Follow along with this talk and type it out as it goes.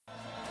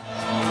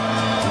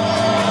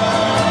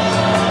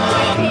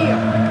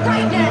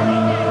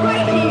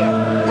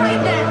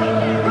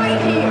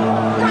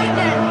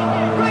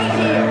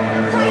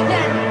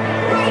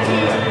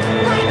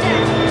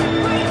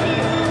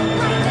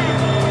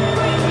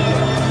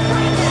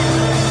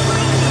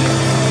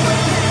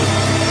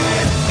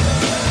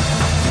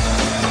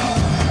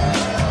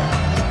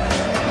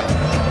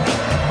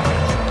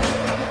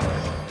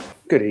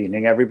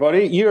evening,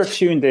 everybody. You are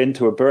tuned in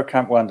to a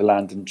Burkamp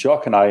Wonderland, and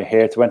Jock and I are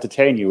here to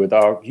entertain you with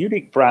our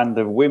unique brand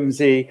of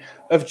whimsy,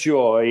 of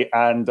joy,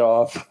 and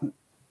of...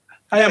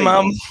 Hiya,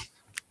 Mum.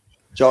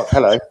 Jock,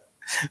 hello.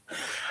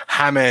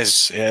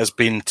 James, it has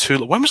been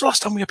too... When was the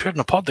last time we appeared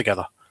in a pod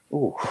together?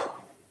 Ooh,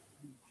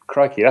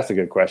 crikey, that's a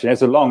good question.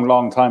 It's a long,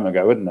 long time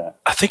ago, isn't it?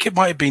 I think it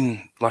might have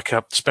been like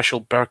a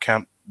special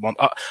Burkamp one.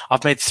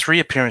 I've made 3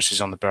 appearances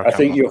on the Burkamp I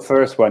think one. your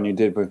first one you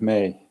did with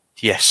me.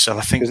 Yes, and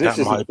I think that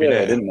might have been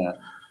it. Isn't it?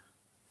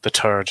 The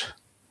third.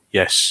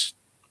 Yes.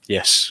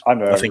 I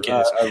think it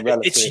is.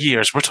 It's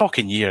years. We're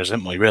talking years,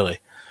 aren't we, really?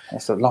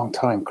 That's a long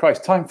time.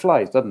 Christ, time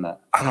flies, doesn't it?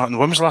 I know. And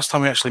when was the last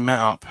time we actually met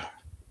up?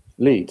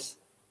 Leeds.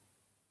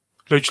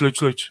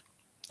 Leeds.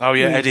 Oh,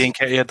 yeah, Eddie and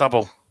Katie, a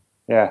double.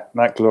 Yeah,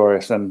 that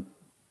glorious and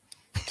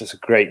just a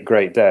great,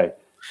 great day.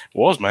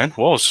 Was, man,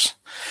 was.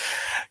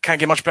 Can't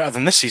get much better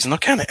than this season, though,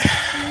 can it?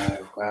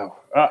 No, wow.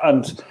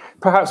 And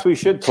perhaps we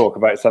should talk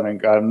about something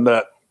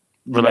that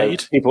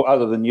related people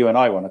other than you and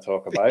I want to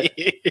talk about,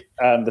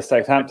 and the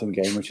Southampton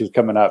game, which is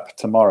coming up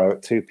tomorrow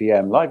at 2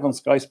 p.m. live on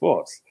Sky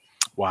Sports.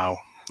 Wow,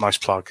 nice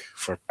plug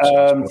for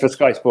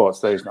Sky Sports.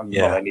 They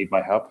need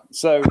my help.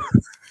 So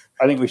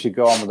I think we should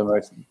go on with the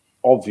most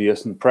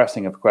obvious and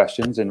pressing of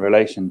questions in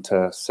relation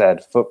to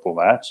said football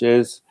match.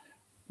 Is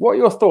what are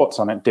your thoughts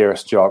on it,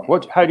 dearest Jock?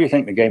 How do you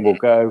think the game will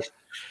go?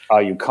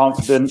 Are you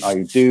confident? Are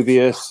you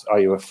dubious? Are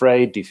you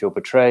afraid? Do you feel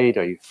betrayed?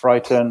 Are you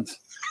frightened?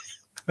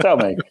 Tell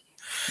me.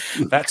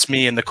 That's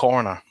me in the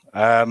corner.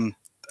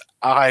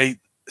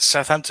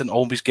 Southampton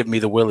always give me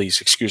the willies,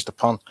 excuse the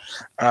pun.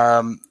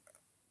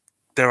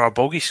 They're our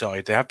bogey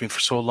side. They have been for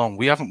so long.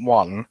 We haven't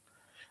won.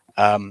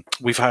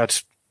 We've had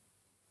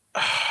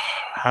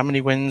how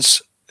many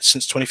wins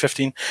since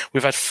 2015?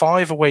 We've had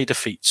 5 away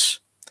defeats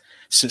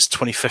since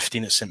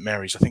 2015 at St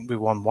Mary's. I think we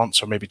won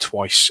once or maybe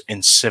twice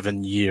in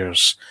 7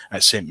 years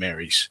at St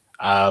Mary's.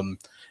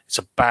 It's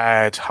a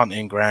bad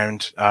hunting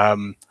ground.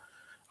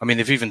 I mean,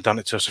 they've even done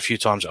it to us a few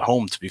times at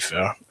home, to be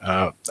fair.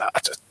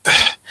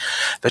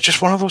 They're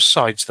just one of those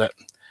sides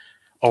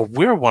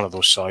we're one of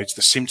those sides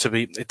that seem to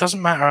be, it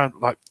doesn't matter.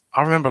 Like,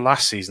 I remember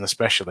last season,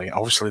 especially,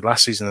 obviously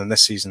last season and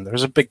this season, there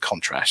was a big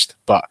contrast,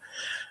 but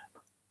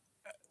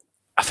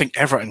I think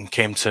Everton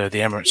came to the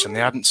Emirates and they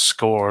hadn't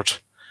scored,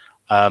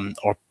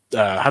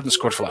 hadn't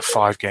scored for like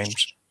 5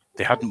 games.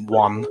 They hadn't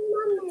won.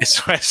 It's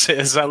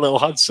that little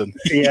Hudson.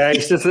 Yeah,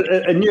 it's just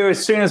I knew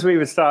as soon as we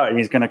were starting,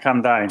 he's going to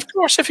come down. Of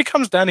course, if he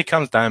comes down,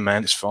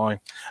 man. It's fine.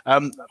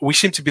 We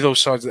seem to be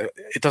those sides that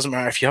it doesn't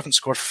matter if you haven't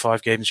scored for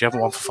 5 games, you haven't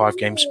won for 5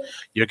 games,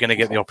 you're going to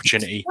get the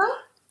opportunity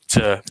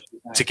to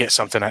get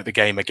something out of the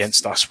game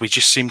against us. We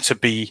just seem to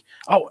be,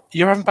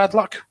 you're having bad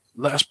luck?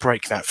 Let us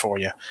break that for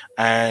you.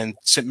 And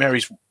St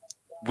Mary's,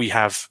 we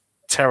have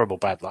terrible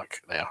bad luck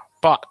there.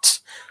 But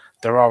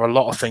there are a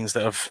lot of things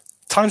that have...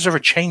 Times are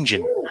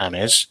changing,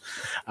 James.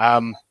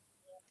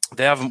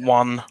 They haven't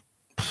won.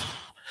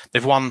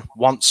 They've won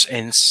once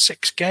in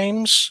 6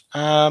 games.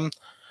 1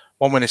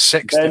 win is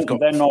 6.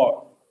 They're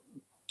not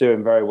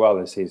doing very well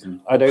this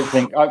season. I don't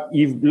think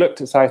you've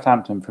looked at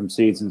Southampton from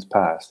seasons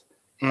past,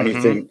 and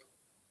you think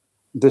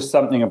there's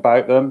something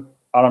about them.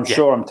 And I'm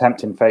sure I'm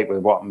tempting fate with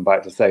what I'm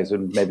about to say, so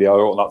maybe I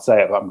ought not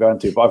say it, but I'm going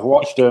to. But I've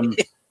watched them.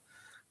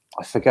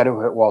 I forget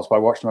who it was, but I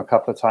watched them a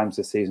couple of times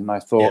this season. And I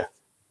thought,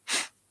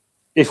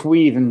 if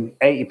we even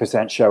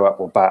 80% show up,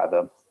 we'll batter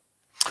them.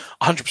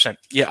 100%.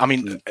 Yeah, I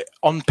mean,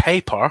 on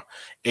paper,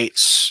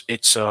 it's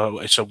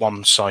a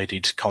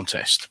one-sided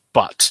contest,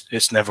 but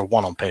it's never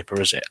won on paper,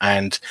 is it?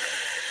 And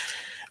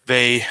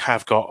they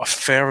have got a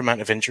fair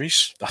amount of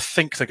injuries. I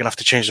think they're going to have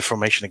to change the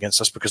formation against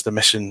us because they're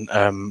missing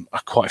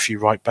quite a few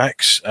right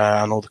backs.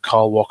 I know that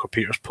Carl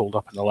Walker-Peters pulled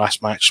up in the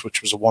last match,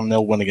 which was a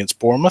 1-0 win against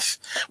Bournemouth,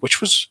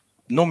 which was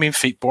no mean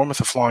feat.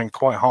 Bournemouth are flying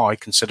quite high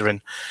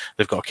considering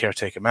they've got a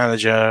caretaker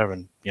manager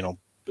and,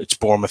 it's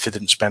Bournemouth. They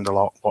didn't spend a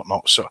lot,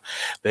 whatnot. So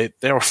they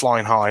were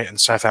flying high, and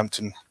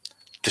Southampton,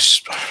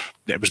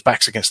 it was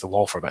backs against the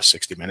wall for about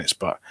 60 minutes,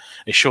 but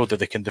it showed that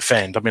they can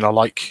defend. I mean, I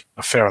like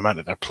a fair amount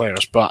of their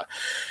players, but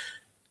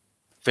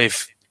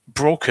they've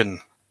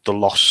broken the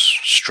loss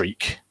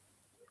streak,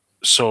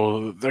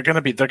 so they're going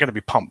to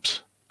be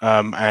pumped.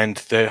 And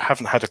they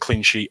haven't had a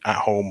clean sheet at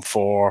home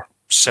for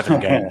 7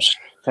 games.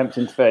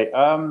 Tempting fate.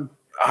 I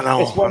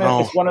know. It's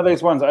one of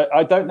those ones.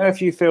 I don't know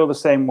if you feel the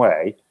same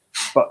way,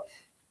 but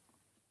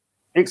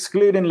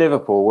excluding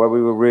Liverpool, where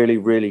we were really,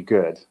 really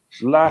good,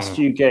 last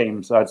few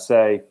games, I'd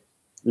say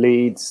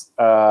Leeds,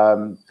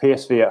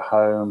 PSV at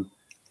home,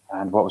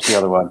 and what was the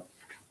other one?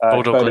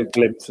 Bodo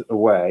Glimt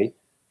away,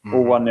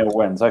 all 1-0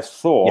 wins. I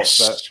thought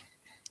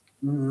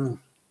that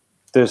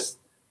there's,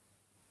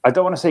 I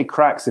don't want to say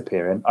cracks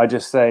appearing, I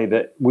just say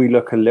that we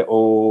look a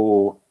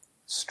little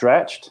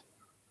stretched.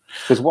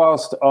 Because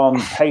whilst on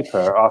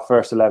paper, our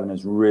first 11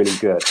 is really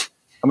good,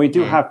 and we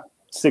do have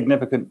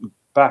significant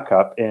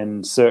backup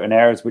in certain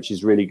areas, which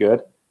is really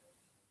good.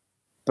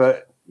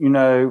 But,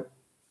 you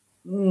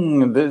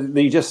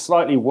just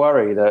slightly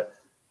worry that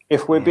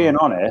if we're being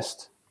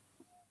honest,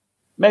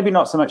 maybe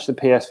not so much the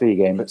PSV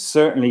game, but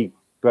certainly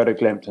Bodo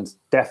Glimt and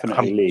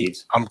definitely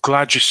Leeds. I'm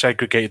glad you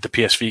segregated the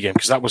PSV game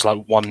because that was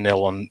like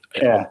 1-0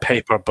 on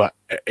paper, but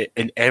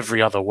in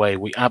every other way,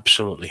 we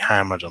absolutely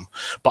hammered them.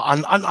 But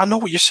I know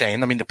what you're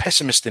saying. I mean, the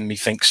pessimist in me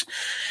thinks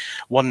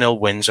 1-0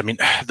 wins. I mean,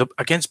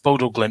 against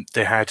Bodo Glimt,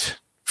 they had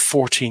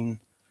 14.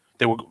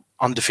 They were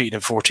undefeated in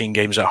 14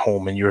 games at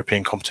home in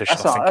European competition.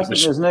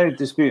 There's no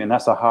disputing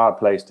that's a hard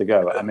place to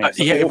go. I mean,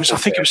 it was. I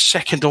think it was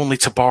second only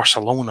to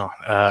Barcelona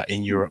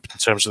in Europe in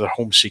terms of their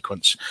home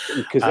sequence.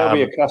 Because they'll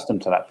be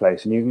accustomed to that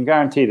place, and you can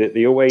guarantee that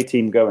the away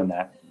team going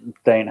there,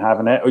 they ain't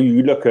having it. Or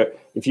you look at,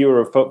 if you were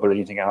a footballer,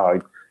 you think,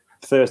 oh,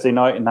 Thursday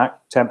night in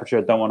that temperature,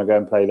 I don't want to go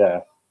and play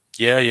there.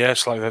 Yeah,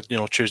 it's like that.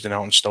 Tuesday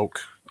night in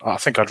Stoke. I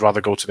think I'd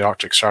rather go to the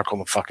Arctic Circle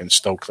than fucking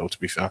Stoke, though. To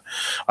be fair,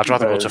 I'd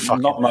rather go to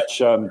fucking. Not much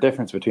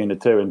difference between the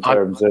two in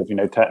terms of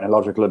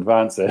technological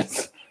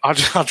advances.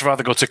 I'd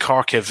rather go to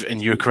Kharkiv in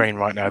Ukraine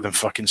right now than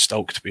fucking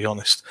Stoke, to be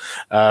honest.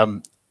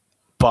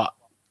 But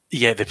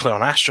yeah, they play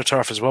on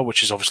AstroTurf as well,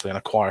 which is obviously an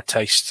acquired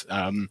taste.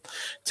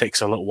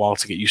 Takes a little while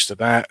to get used to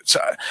that. So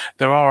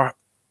there are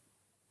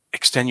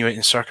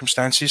extenuating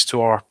circumstances to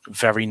our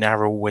very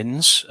narrow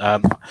wins.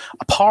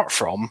 Apart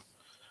from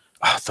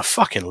the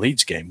fucking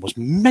Leeds game was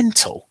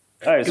mental.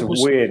 It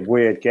was a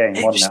weird game,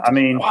 wasn't it? I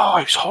mean, it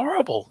was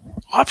horrible,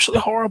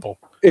 absolutely horrible.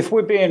 If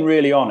we're being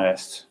really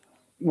honest,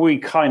 we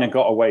kind of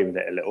got away with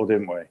it a little,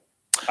 didn't we?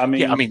 I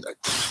mean,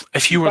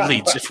 if you were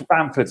Leeds,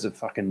 Bamford's a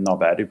fucking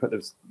knobhead who put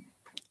those.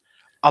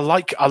 I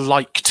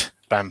liked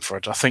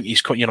Bamford. I think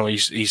he's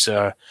he's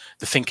the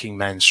thinking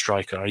man's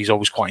striker. He's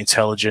always quite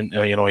intelligent.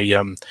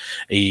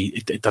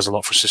 He does a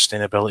lot for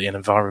sustainability and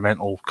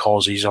environmental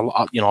causes. I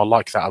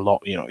like that a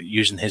lot.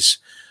 Using his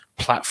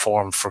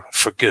platform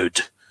for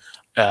good.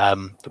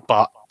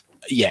 But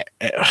yeah,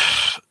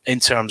 in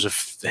terms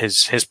of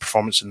his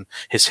performance and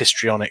his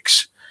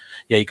histrionics,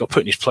 yeah, he got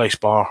put in his place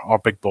by our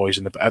big boys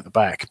at the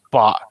back.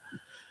 But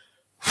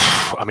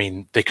I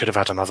mean, they could have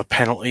had another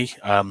penalty.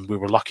 We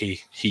were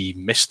lucky he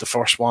missed the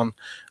first one.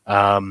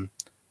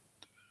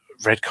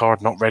 Red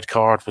card, not red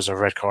card, was a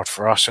red card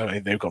for us.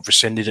 They got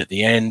rescinded at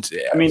the end.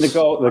 I mean, the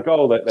goal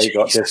that they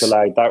got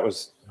disallowed, that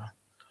was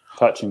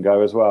touch and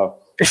go as well.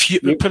 If you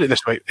put it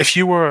this way, if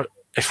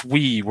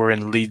we were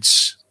in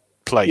Leeds'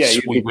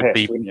 place, we would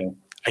be.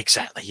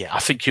 Exactly, yeah. I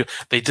think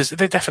they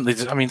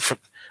definitely. I mean,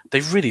 they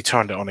really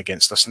turned it on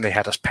against us, and they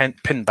had us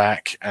pinned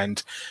back,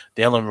 and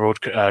the Ellen Road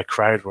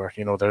crowd were,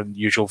 their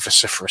usual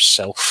vociferous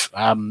self.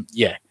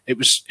 It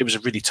was a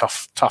really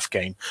tough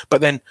game.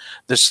 But then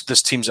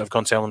there's teams that have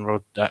gone to Ellen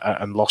Road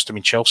and lost. I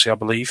mean, Chelsea, I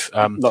believe,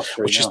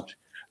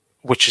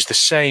 which is the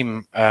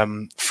same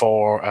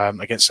for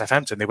against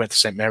Southampton. They went to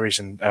St Mary's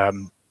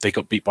and they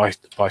got beat by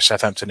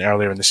Southampton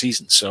earlier in the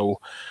season.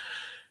 So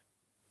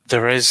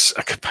there is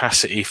a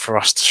capacity for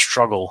us to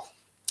struggle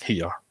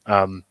here.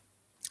 And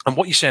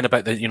what you're saying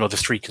about the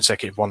 3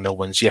 consecutive 1-0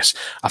 wins, yes,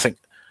 I think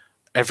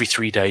every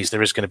 3 days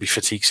there is going to be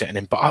fatigue setting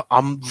in. But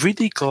I'm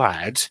really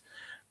glad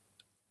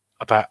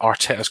about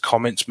Arteta's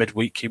comments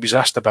midweek. He was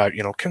asked about,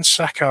 can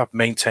Saka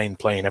maintain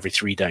playing every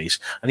 3 days?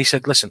 And he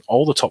said, listen,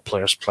 all the top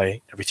players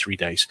play every 3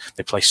 days.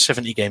 They play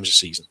 70 games a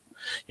season.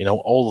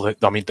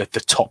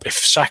 The top. If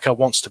Saka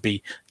wants to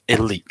be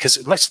elite,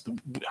 because let's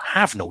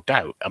have no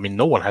doubt. I mean,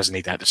 no one has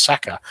any doubt that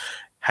Saka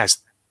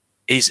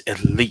is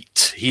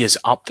elite. He is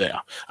up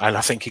there, and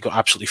I think he got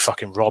absolutely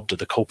fucking robbed of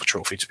the Copa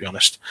Trophy, to be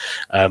honest.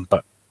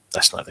 But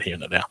that's neither here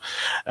nor there.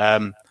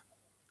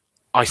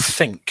 I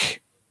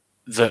think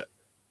that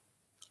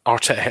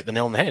Arteta hit the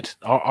nail on the head.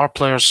 Our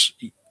players.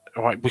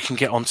 All right, we can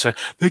get on to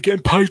they're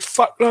getting paid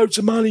fuckloads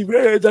of money.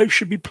 They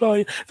should be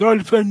playing. They're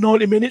only playing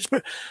 90 minutes,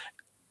 but.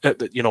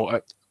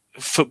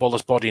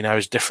 Footballer's body now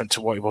is different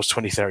to what it was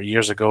 20, 30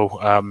 years ago.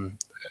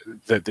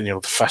 The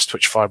fast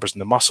twitch fibers in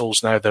the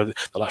muscles now, they're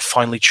like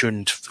finely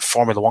tuned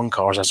Formula One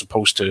cars as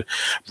opposed to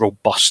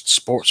robust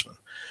sportsmen.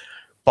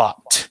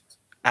 But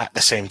at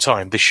the same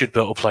time, they should be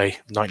able to play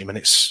 90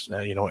 minutes,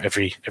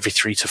 every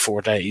 3 to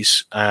 4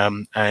 days,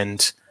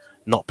 and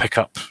not pick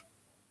up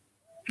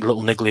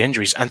little niggly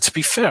injuries. And to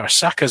be fair,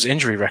 Saka's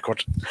injury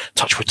record,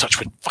 touch wood,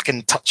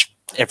 fucking touch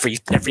every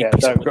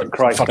piece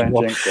of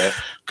wood.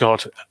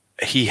 God,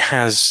 he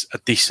has a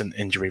decent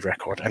injury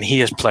record, and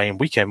he is playing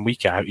week in,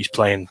 week out. He's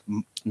playing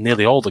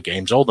nearly all the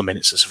games, all the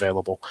minutes that's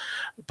available.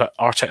 But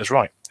Arteta's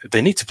right.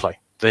 They need to play.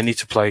 They need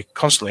to play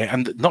constantly,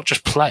 and not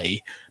just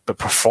play, but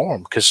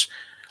perform. Because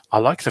I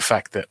like the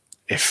fact that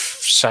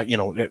if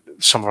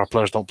some of our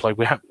players don't play,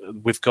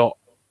 we've got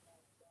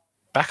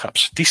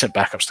backups, decent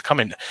backups to come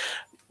in.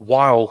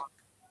 While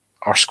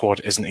our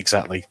squad isn't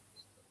exactly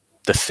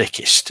the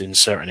thickest in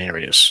certain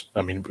areas.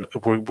 I mean,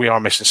 we are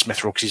missing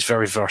Smith Rowe because he's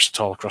very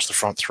versatile across the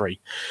front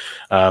three.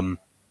 And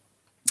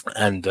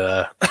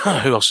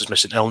who else is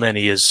missing? El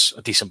Neni is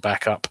a decent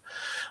backup.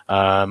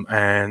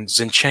 And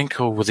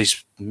Zinchenko with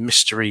his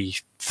mystery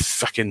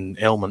fucking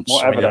ailments.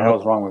 Whatever the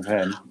hell's wrong with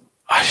him.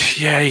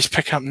 Yeah, he's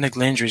picking up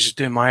niggly injuries. He's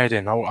doing my head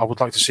in. I would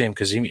like to see him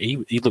because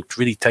he looked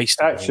really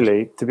tasty.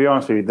 Actually, to be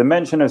honest with you, the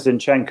mention of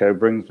Zinchenko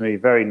brings me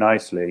very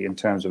nicely in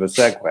terms of a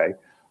segue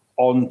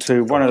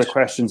onto one of the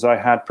questions I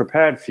had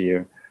prepared for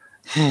you.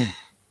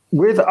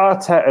 with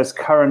Arteta's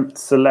current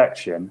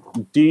selection,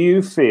 do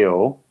you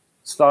feel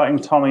starting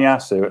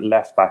Tomiyasu at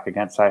left back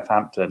against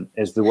Southampton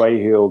is the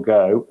way he'll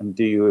go, and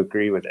do you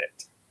agree with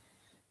it?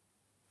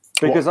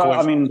 Because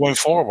going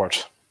forward,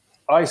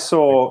 I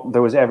saw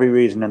there was every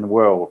reason in the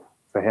world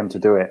for him to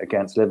do it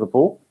against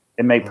Liverpool.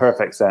 It made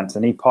perfect sense,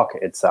 and he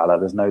pocketed Salah.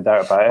 There's no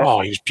doubt about it.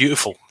 Oh, he was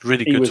beautiful,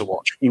 really good to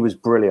watch. He was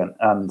brilliant,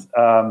 and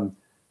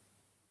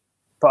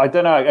but I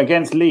don't know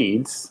against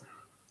Leeds.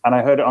 And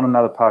I heard it on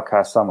another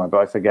podcast somewhere, but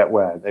I forget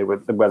where they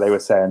were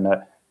saying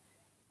that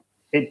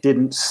it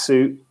didn't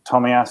suit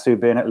Tomiyasu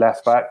being at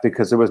left back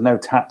because there was no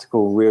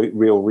tactical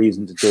real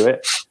reason to do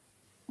it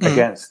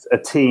against a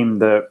team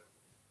that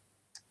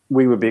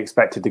we would be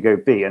expected to go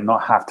beat and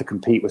not have to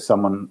compete with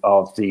someone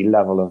of the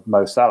level of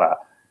Mo Salah.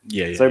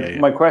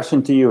 My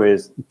question to you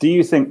is, do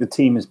you think the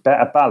team is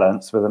better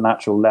balanced with a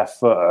natural left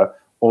footer,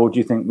 or do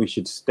you think we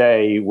should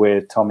stay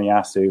with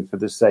Tomiyasu for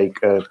the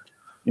sake of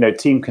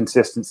team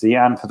consistency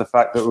and for the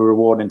fact that we're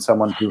rewarding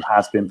someone who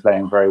has been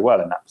playing very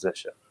well in that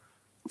position?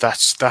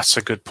 That's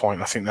a good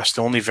point. I think that's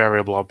the only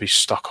variable I'll be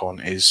stuck on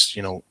is,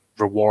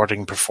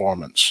 rewarding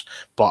performance.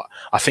 But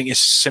I think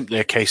it's simply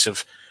a case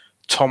of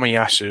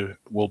Tomiyasu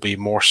will be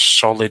more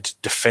solid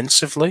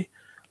defensively.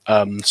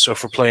 So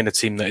if we're playing a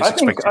team that is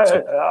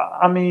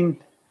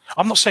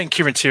I'm not saying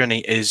Kieran Tierney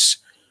is...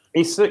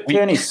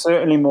 Tierney's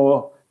certainly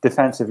more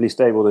defensively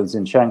stable than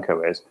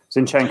Zinchenko is.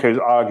 Zinchenko is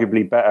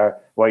arguably better.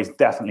 Well, he's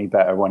definitely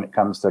better when it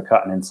comes to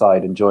cutting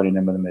inside and joining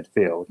in with the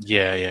midfield.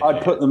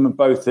 I'd put them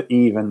both at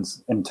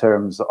evens in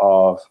terms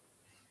of,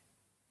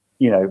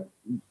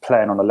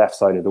 playing on the left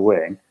side of the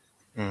wing.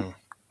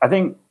 I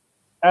think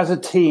as a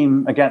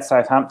team against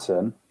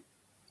Southampton,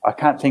 I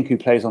can't think who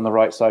plays on the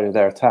right side of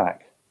their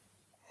attack.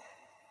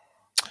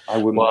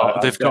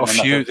 They've got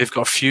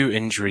a few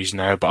injuries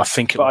now, but I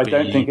think I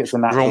don't think it's a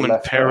natural Roman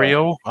left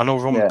Perio. I know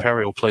Roman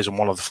Perio plays on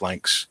one of the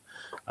flanks.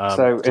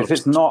 So if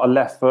it's not a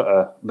left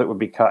footer that would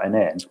be cutting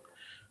in,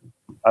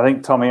 I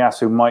think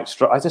Tomiyasu might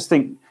strike. I just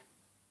think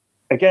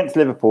against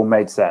Liverpool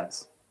made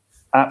sense.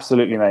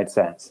 Absolutely made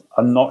sense.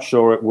 I'm not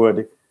sure it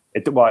would.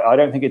 I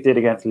don't think it did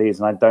against Leeds,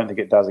 and I don't think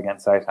it does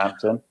against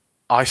Southampton.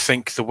 I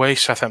think the way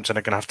Southampton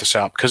are going to have to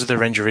set up, because of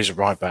their injuries at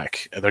right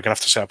back, they're going to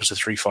have to set up as a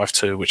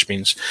 3-5-2, which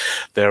means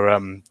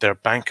their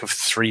bank of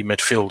three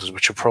midfielders,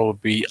 which will probably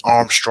be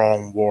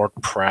Armstrong, Ward,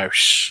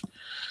 Prowse.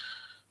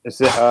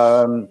 Is it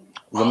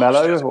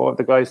Lamelo, or what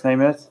the guy's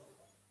name is?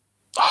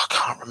 I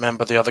can't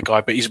remember the other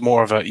guy, but he's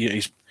more of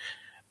a...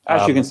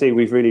 As you can see,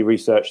 we've really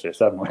researched this,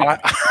 haven't we?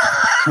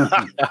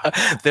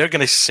 They're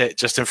going to sit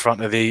just in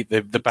front of the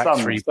back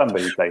three.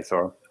 Somebody plays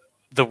for them.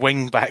 The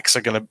wing backs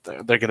they're going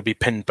to be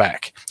pinned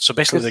back. So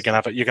basically, you're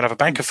going to have a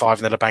bank of five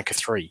and then a bank of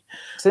three.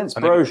 Since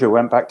Brozier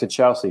went back to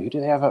Chelsea, who do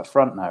they have up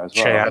front now as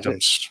well? Che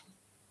Adams.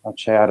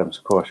 Che Adams,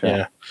 of course.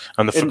 Yeah.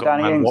 And the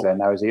Danny Ings there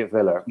now? Is he at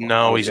Villa?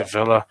 No, he's at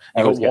Villa.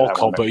 You got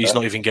Walcott, but he's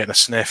not even getting a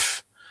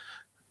sniff.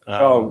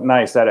 Now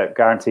you said it.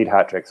 Guaranteed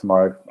hat trick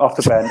tomorrow off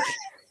the bench.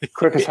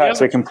 Quickest hat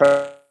trick in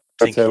Premier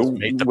to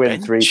win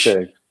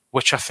 3-2.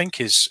 Which I think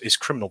is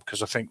criminal,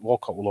 because I think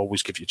Walcott will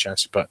always give you a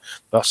chance. But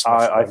that's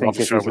I think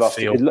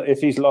if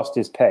he's lost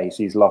his pace,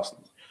 he's lost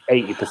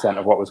 80%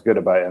 of what was good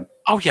about him.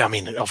 Oh yeah, I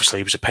mean, obviously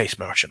he was a pace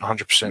merchant,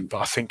 100%. But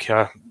I think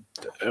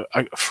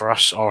for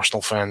us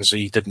Arsenal fans,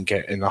 he didn't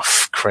get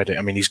enough credit.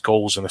 I mean, his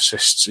goals and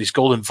assists, his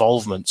goal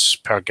involvements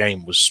per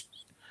game was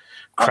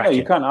cracking.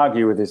 You can't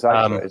argue with his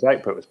output. His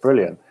output was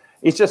brilliant.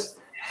 He's just,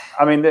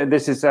 I mean,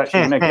 this is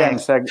actually again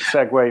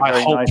segue very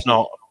nicely. I hope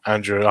not.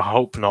 Andrew, I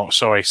hope not.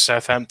 Sorry,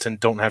 Southampton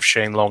don't have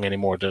Shane Long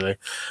anymore, do they?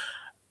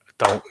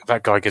 Don't.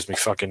 That guy gives me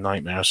fucking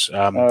nightmares.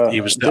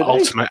 He was the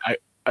ultimate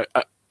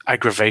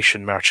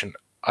aggravation merchant.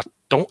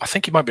 I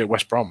think he might be at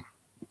West Brom.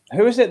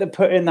 Who is it that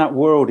put in that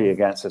worldie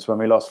against us when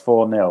we lost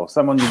 4-0?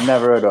 Someone you've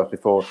never heard of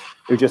before,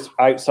 who just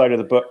outside of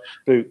the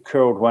boot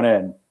curled one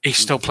in. He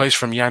still plays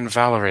from Jan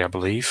Valery, I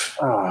believe.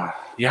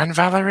 Jan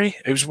Valery?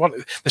 It was one.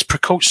 There's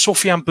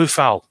Sofiane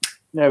Boufal.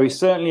 Yeah, we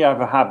certainly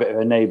have a habit of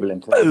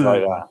enabling things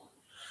like that.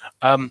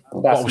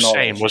 What I was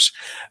saying was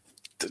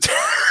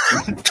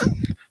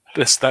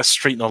that's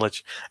street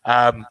knowledge.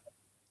 What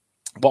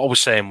I was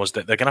saying was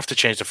that they're going to have to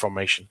change the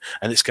formation,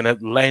 and it's going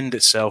to lend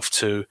itself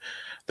to.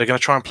 They're going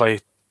to try and play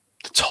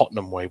the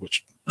Tottenham way,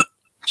 which,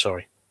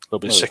 sorry, a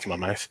little bit sick in my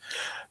mouth.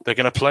 They're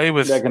going to play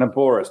with. They're going to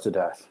bore us to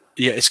death.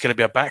 Yeah, it's going to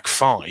be a back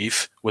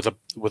five with a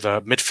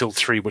midfield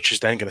three, which is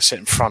then going to sit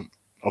in front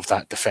of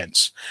that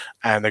defence,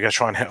 and they're going to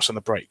try and hit us on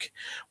the break,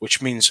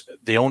 which means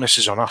the onus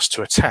is on us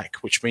to attack,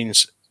 which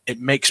means it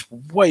makes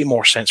way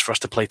more sense for us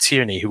to play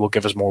Tierney, who will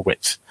give us more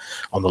width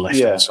on the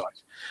left-hand side.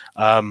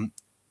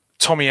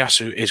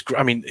 Tomiyasu is,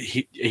 I mean,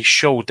 he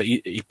showed that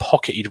he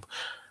pocketed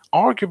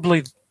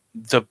arguably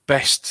the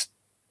best,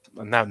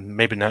 now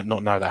maybe not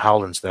now that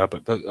Haaland's there,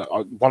 but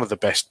one of the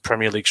best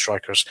Premier League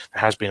strikers that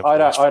has been. I'd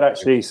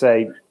actually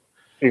say,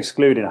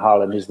 excluding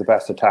Haaland, is the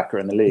best attacker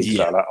in the league.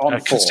 Yeah. So, on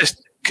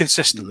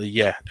consistently,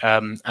 yeah.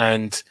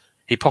 And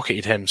he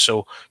pocketed him.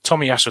 So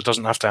Tomiyasu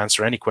doesn't have to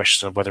answer any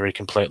questions on whether he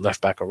can play at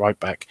left back or right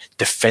back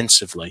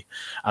defensively.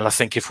 And I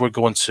think if we're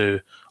going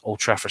to Old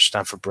Trafford,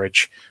 Stamford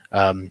Bridge,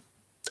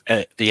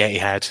 the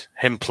Etihad,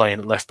 him playing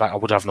at left back, I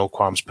would have no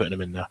qualms putting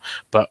him in there.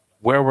 But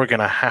where we're going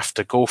to have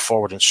to go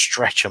forward and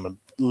stretch him and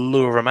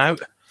lure him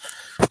out,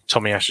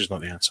 Tommy Asher's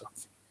not the answer.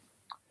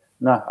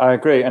 No, I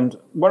agree. And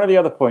one of the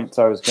other points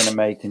I was going to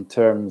make in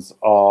terms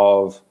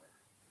of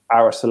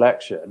our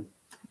selection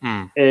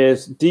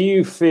is, do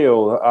you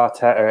feel that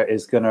Arteta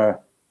is going to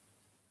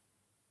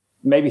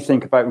maybe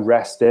think about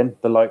resting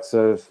the likes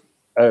of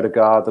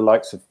Odegaard, the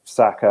likes of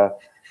Saka,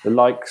 the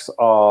likes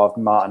of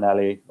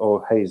Martinelli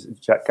or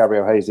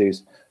Gabriel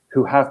Jesus,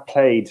 who have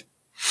played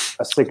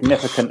a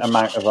significant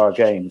amount of our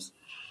games?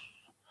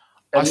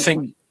 And I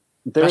think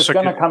there's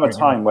going to come a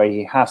time where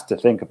he has to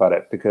think about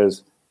it,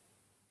 because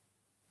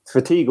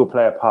fatigue will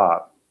play a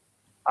part.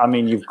 I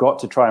mean, you've got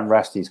to try and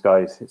rest these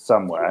guys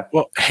somewhere.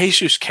 Well,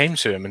 Jesus came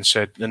to him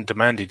and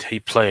demanded he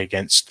play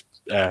against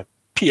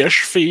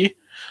PSV.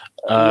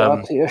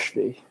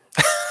 PSV.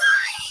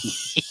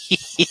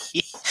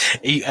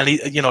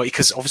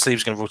 Because obviously he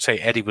was going to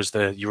rotate. Eddie was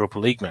the Europa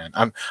League man.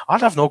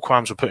 I'd have no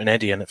qualms with putting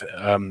Eddie in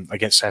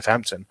against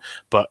Southampton,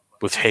 but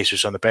with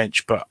Jesus on the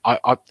bench. But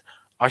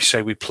I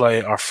say we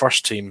play our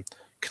first team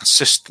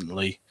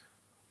consistently.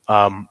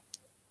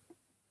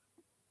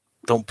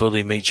 Don't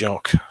bully me,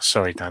 Jock.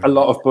 Sorry, Dan. A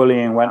lot of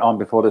bullying went on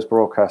before this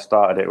broadcast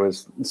started. It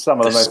was some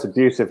of the most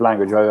abusive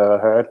language I've ever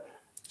heard.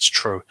 It's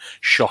true.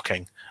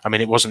 Shocking. I mean,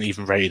 it wasn't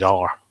even rated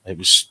R. It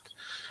was,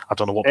 I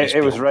don't know what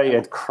it was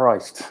rated.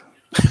 Christ.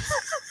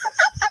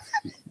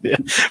 Yeah,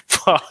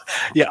 but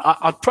yeah,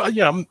 I'd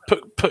probably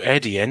put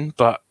Eddie in,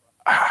 but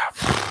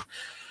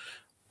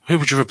who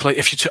would you replace?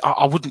 If you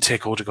I wouldn't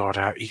take Odegaard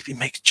out. He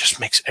just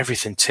makes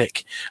everything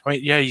tick. I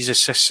mean, yeah, his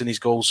assists and his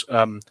goals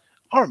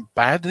aren't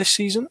bad this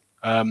season.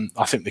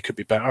 I think they could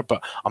be better,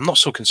 but I'm not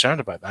so concerned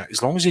about that.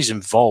 As long as he's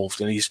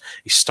involved and he's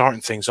starting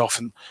things off.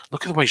 And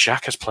look at the way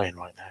Xhaka's playing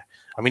right now.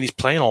 I mean, he's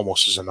playing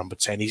almost as a number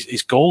 10.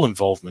 His goal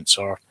involvements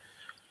are,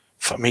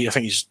 for me, I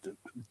think he's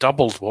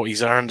doubled what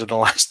he's earned in the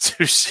last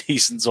 2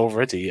 seasons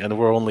already, and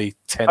we're only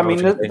 10. I mean,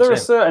 there are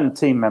certain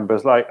team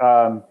members like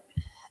I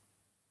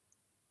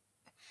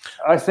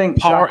think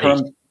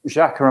Xhaka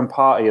and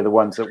Partey are the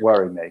ones that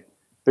worry me,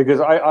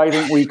 because I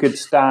think we could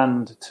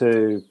stand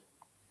to,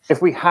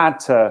 if we had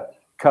to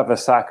cover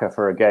Saka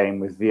for a game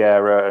with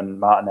Vieira and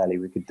Martinelli,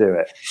 we could do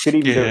it. Could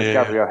even do it with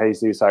Gabriel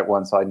Jesus out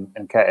one side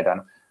and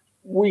Ketedan.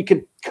 We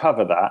could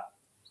cover that.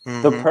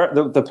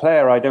 Mm-hmm. The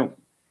player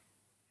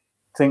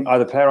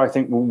I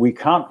think we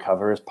can't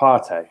cover is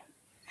Partey.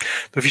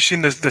 But have you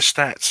seen the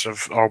stats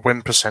of our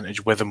win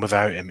percentage with and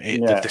without him?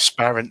 The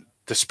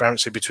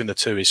disparity between the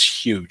two is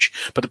huge.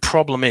 But the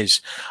problem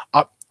is,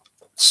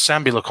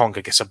 Sambi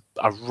Lokonga gets a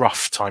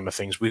rough time of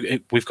things.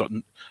 We've got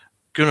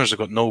Gunners have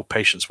got no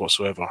patience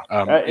whatsoever.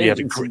 He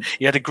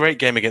had a great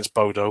game against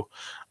Bodo.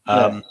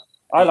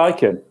 I like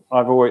him.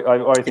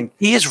 I think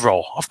he is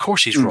raw. Of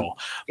course, he's raw.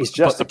 He's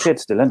just a kid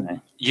still, isn't he?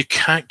 You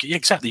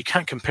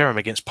can't compare him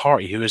against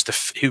Partey, who is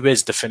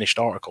the finished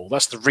article.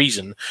 That's the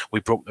reason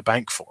we broke the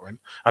bank for him,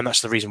 and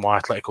that's the reason why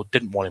Atletico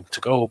didn't want him to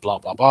go. Blah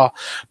blah blah.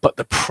 But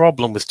the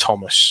problem with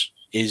Thomas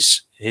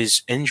is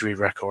his injury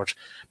record.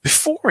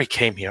 Before he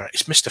came here,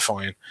 it's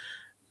mystifying.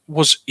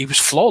 He was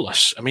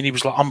flawless. I mean, he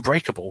was like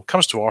unbreakable.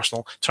 Comes to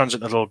Arsenal, turns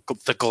into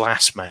the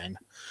glass man.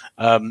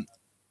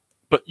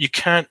 But you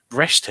can't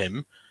rest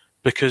him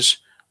because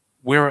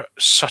we're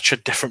such a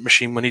different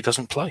machine when he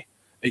doesn't play.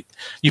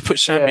 You put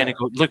Sammy in and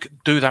go, look,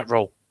 do that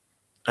role,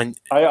 and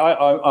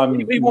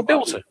he won't be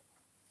able to.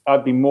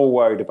 I'd be more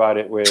worried about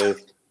it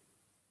with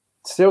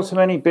still too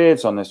many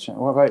beards on this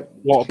channel.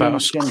 What about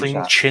us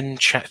clean chin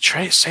chat?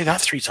 Try to say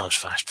that 3 times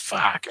fast.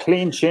 Fuck.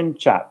 Clean chin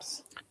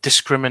chaps.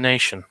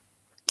 Discrimination.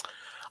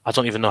 I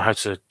don't even know how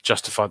to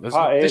justify this.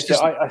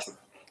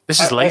 This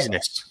is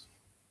laziness.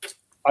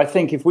 I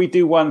think if we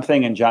do one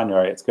thing in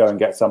January, it's go and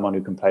get someone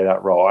who can play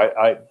that role.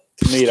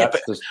 To me,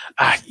 that's just...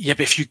 but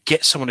if you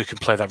get someone who can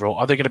play that role,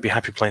 are they going to be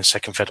happy playing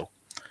second fiddle?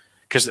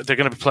 Because they're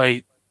going to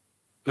play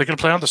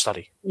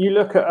understudy. You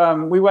look at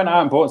we went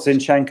out and bought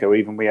Zinchenko.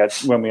 Even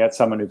when we had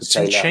someone who could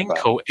play that.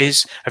 Zinchenko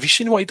is. Have you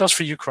seen what he does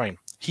for Ukraine?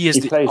 He is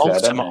the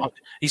ultimate.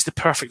 He's the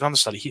perfect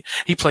understudy.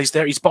 He plays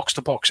there. He's box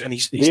to box, and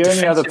he's the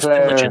only other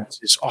player. Diligence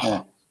is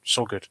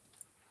so good.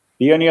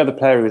 The only other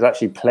player who's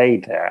actually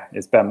played there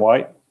is Ben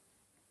White.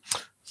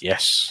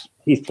 Yes.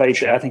 He's played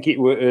there. I think it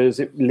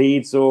was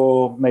Leeds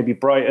or maybe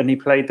Brighton he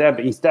played there,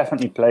 but he's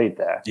definitely played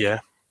there. Yeah.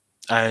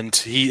 And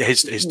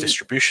his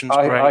distribution's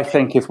great. great. I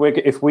think if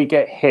we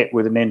get hit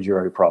with an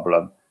injury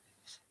problem,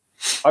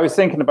 I was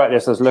thinking about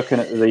this. I was looking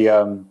at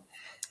the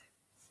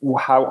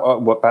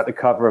what about the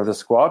cover of the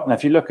squad, and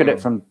if you look at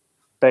it from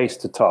base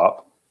to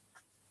top,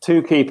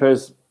 2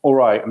 keepers, all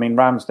right. I mean,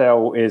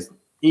 Ramsdale is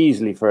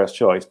easily first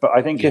choice, but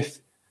I think if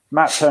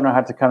Matt Turner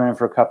had to come in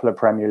for a couple of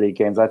Premier League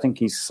games, I think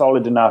he's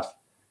solid enough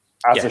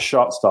as a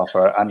shot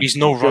stopper, and he's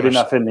good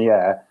enough in the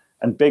air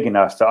and big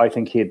enough that I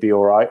think he'd be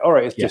all right. All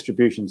right, his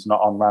distribution's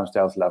not on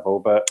Ramsdale's level,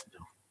 but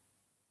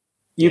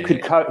he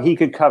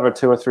could cover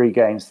 2 or 3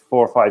 games,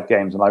 4 or 5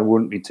 games, and I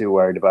wouldn't be too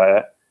worried about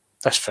it.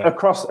 That's fair.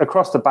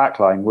 Across the back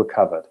line, we're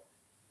covered.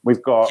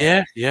 We've got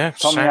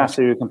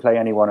Tomiyasu who can play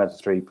any one of the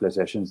 3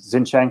 positions.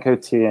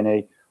 Zinchenko,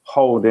 Tierney,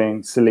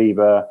 Holding,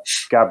 Saliba,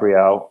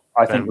 Gabriel,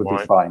 I think would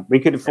be fine. We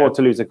could afford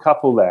to lose a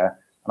couple there,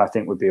 and I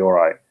think we'd be all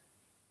right.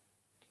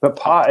 But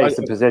Partey's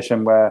the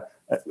position where,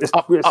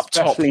 especially up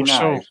top,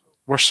 now,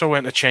 we're so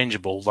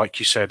interchangeable. Like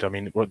you said, I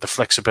mean, the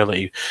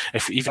flexibility.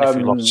 Even if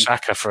we lost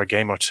Saka for a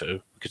game or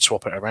two, we could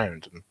swap it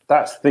around.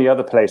 That's the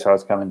other place I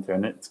was coming to,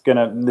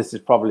 and this is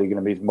probably going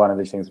to be one of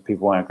these things that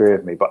people won't agree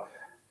with me, but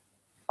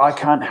I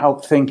can't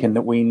help thinking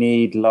that we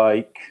need,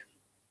 like,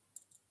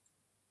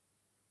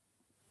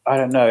 I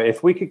don't know,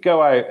 if we could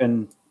go out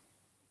and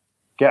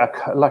get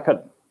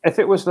if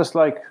it was just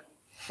like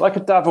a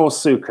Davor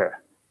Suker.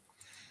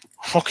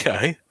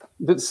 Okay.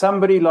 But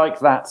somebody like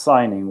that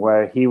signing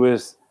where he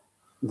was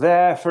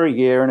there for a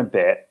year and a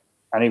bit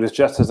and he was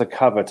just as a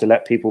cover to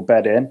let people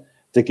bet in,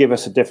 to give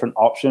us a different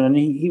option. And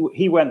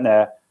he went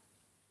there.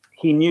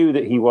 He knew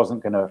that he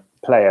wasn't going to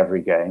play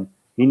every game.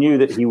 He knew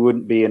that he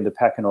wouldn't be in the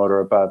pecking order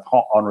above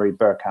Henri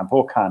Bergkamp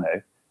or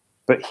Kanu.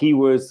 But he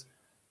was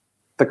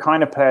the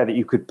kind of player that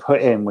you could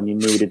put in when you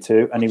needed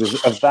to. And he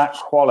was of that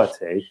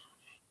quality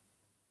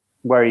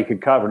where he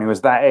could cover. And he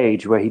was that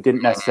age where he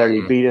didn't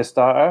necessarily be a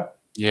starter.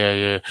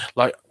 Yeah.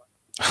 Like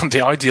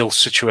the ideal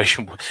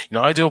situation,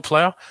 ideal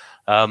player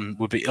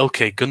would be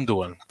Ilkay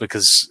Gundogan,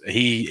 because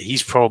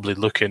he's probably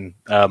looking.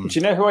 Do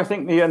you know who I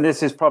think? And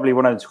this is probably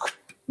one of those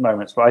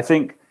moments, but I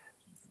think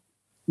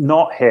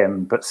not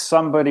him, but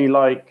somebody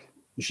like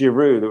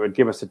Giroud that would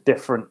give us a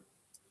different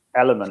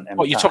element.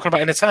 What you're talking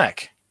about in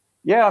attack?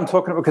 Yeah, I'm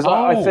talking about, because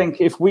I think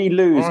if we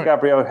lose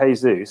Gabriel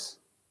Jesus,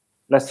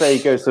 let's say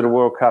he goes to the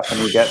World Cup and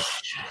he gets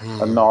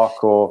a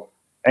knock, or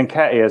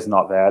Nketiah's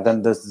not there,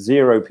 then there's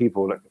zero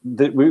people.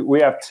 We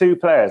have two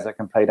players that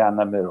can play down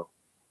the middle.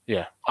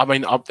 Yeah, I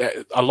mean,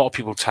 a lot of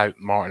people tout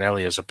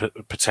Martinelli as a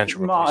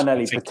potential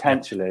Martinelli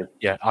potentially.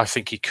 Yeah, I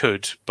think he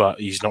could, but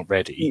he's not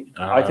ready.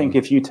 I think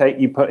if you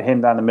put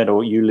him down the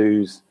middle, you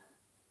lose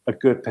a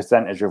good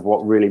percentage of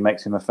what really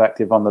makes him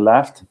effective on the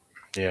left.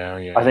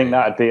 Yeah. I think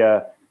that'd be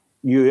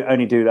you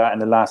only do that in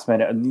the last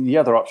minute, and the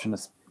other option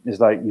is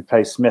like you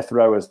play Smith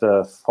Rowe as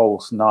the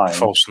false nine.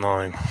 False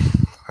nine.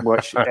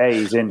 Which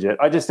he's injured.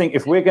 I just think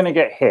if we're going to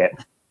get hit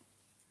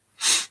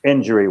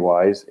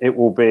injury-wise, it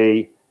will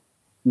be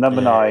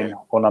number 9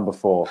 or number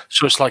 4.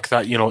 So it's like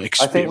that,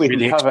 I think we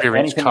really can cover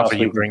experienced anything cover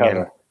else you bring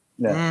in.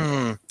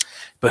 Yeah.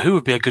 But who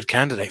would be a good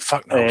candidate?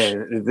 Fuck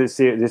knows. This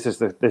is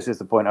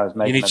the point I was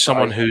making. You need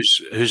someone who's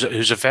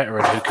a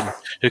veteran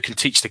who can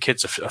teach the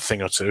kids a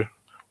thing or two.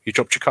 You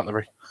dropped your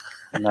cutlery.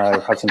 No,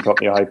 Hudson dropped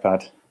the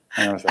iPad.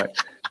 Hang on a sec.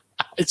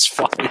 It's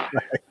fine.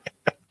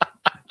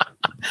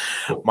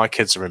 My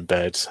kids are in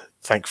bed.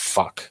 Thank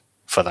fuck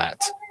for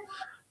that.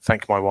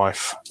 Thank my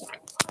wife.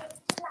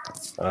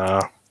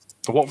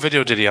 What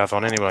video did he have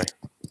on anyway?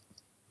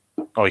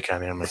 Oh, he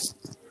can't hear me.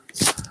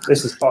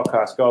 This is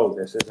podcast gold,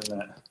 this,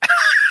 isn't it?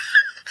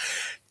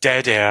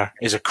 Dead air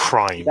is a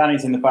crime.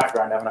 Danny's in the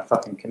background having a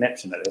fucking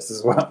conniption at this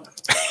as well.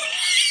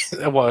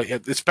 Well,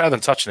 it's better than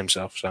touching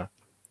himself, so.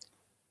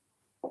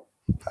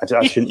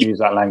 I shouldn't use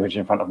that language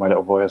in front of my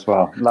little boy as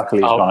well.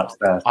 Luckily, he's gone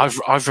upstairs.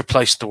 I've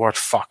replaced the word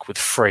fuck with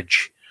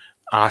fridge.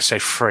 And I say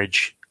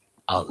fridge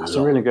a lot. That's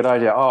a really good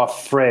idea. Oh,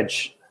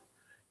 fridge.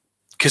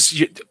 Because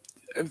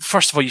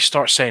first of all, you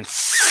start saying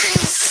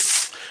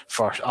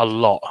for a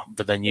lot,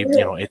 but then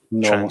it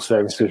normal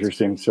services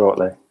resumed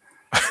shortly.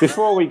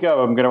 Before we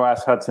go, I'm going to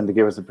ask Hudson to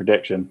give us a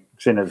prediction,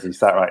 seeing as he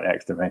sat right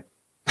next to me.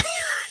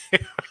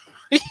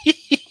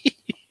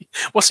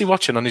 What's he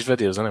watching on his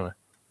videos anyway?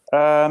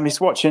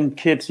 He's watching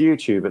kids'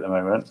 YouTube at the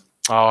moment.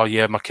 Oh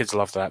yeah, my kids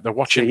love that. They're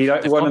watching.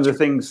 One of the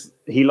things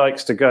he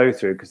likes to go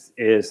through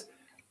is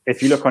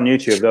if you look on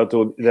YouTube,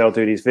 they'll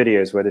do these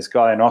videos where this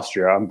guy in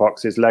Austria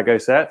unboxes Lego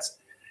sets.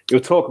 He'll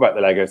talk about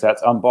the Lego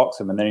sets, unbox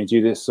them, and then you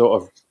do this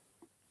sort of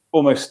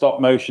almost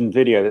stop motion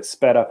video that's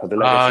sped up of the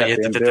Lego set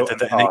being built.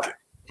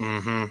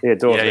 He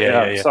adores it.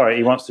 Yeah. Sorry,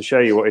 he wants to show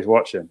you what he's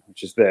watching,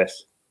 which is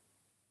this.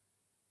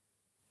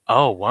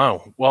 Oh,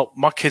 wow. Well,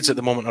 my kids at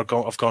the moment have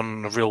gone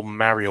on a real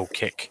Mario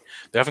kick.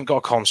 They haven't got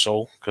a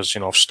console because,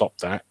 I've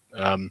stopped that.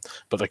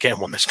 But they're getting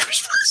one this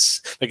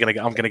Christmas. I'm going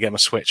to get them a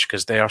Switch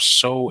because they are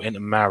so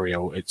into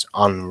Mario. It's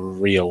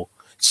unreal.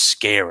 It's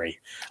scary.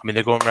 I mean,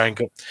 they're going around and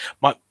go...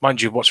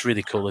 Mind you, what's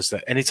really cool is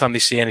that anytime they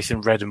see anything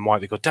red and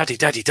white, they go, Daddy,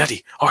 Daddy,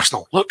 Daddy,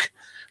 Arsenal, look.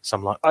 So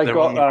I'm like, they're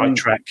on the right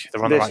track.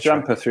 They're on the right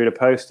jumper track. through the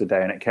post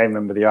today, and it came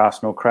in with the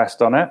Arsenal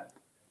crest on it.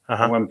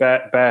 And when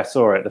Bear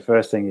saw it, the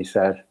first thing he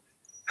said...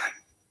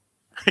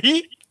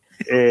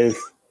 is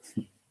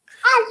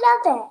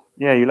I love it.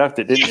 Yeah, you loved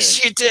it, didn't you?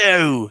 Yes, you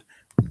do.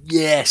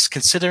 Yes,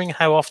 considering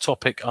how off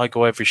topic I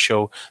go every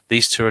show,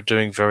 these two are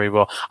doing very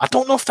well. I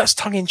don't know if that's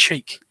tongue in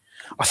cheek.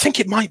 I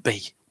think it might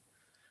be.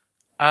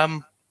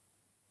 I'm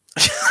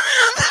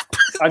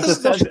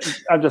just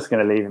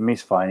going to leave him.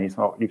 He's fine. He's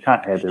not. You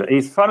can't hear it.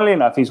 He's funnily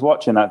enough. He's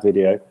watching that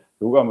video.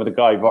 The one with the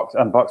guy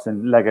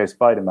unboxing Lego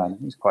Spider-Man.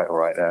 He's quite all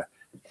right there.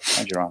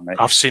 How's your arm, mate?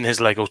 I've seen his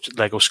Lego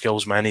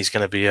skills, man. He's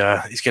going to be an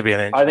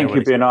engineer. I think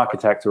he'd be an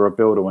architect or a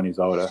builder when he's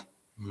older.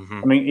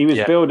 Mm-hmm. I mean, he was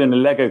building a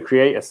Lego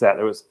creator set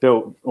that was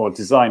built or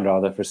designed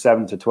rather for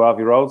 7 to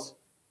 12-year-olds.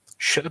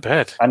 Shit the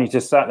bed. And he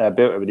just sat there,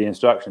 built it with the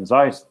instructions.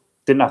 I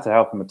didn't have to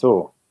help him at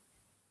all.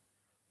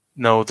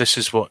 No, this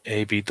is what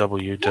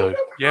ABW do.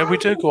 Yeah, we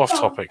do go off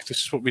topic.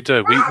 This is what we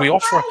do. We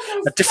offer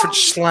a different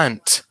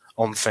slant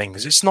on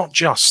things. It's not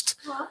just.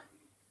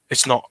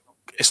 It's not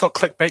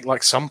clickbait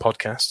like some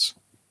podcasts.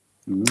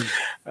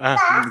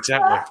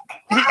 Exactly.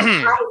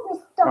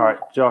 All right,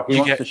 Jock, he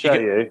wants to show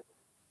you.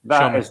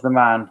 That is the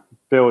man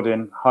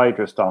building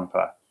Hydra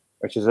Stomper,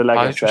 which is a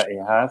Lego set he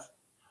has.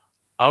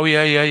 Oh,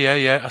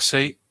 yeah. I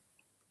see.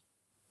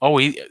 Oh,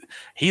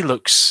 he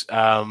looks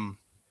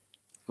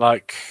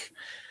like...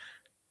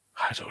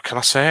 Can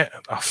I say it?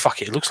 Oh,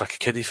 fuck it. He looks like a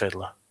kiddie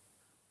fiddler.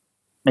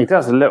 He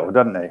does a little,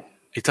 doesn't he?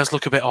 He does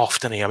look a bit off,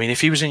 doesn't he? I mean,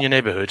 if he was in your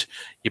neighbourhood,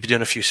 you'd be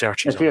doing a few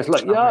searches. If he was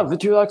like,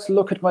 would you like to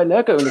look at my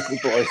Lego, little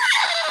boy?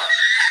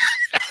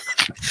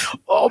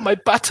 Oh, my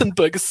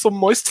Battenberg is so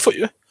moist for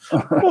you.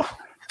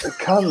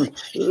 Come,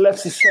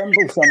 let's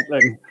assemble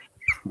something.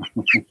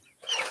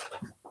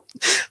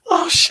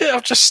 Oh, shit,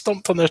 I've just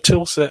stomped on their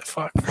tool set.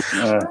 Fuck.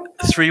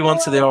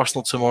 3-1 to the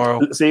Arsenal tomorrow.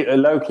 See, a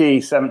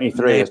low-key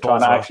 73 is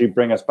trying to actually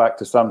bring us back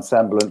to some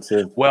semblance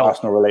of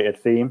Arsenal-related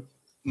theme.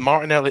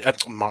 Maitland-Niles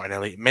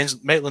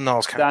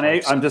can't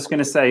Danny, I'm just going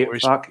to say,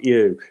 fuck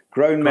you.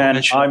 Grown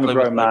men, I'm a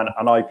grown man,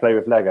 and I play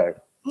with Lego.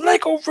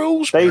 Lego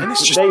rules, man.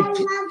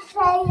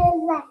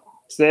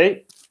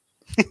 See?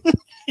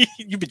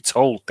 You've been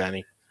told,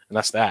 Danny, and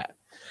that's that.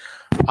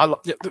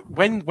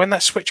 When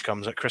that Switch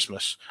comes at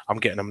Christmas, I'm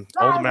getting them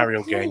all the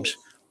Mario games.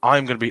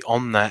 I'm going to be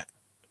on that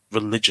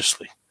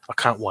religiously. I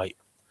can't wait.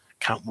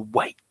 I'm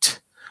going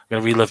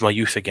to relive my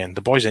youth again.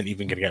 The boys ain't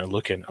even going to get a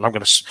look in, and I'm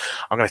going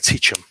to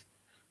teach them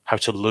how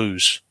to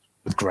lose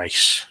with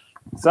grace.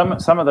 Some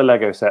of the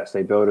Lego sets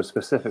they build are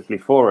specifically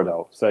for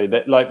adults. So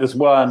that, like there's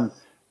one,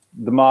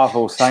 the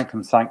Marvel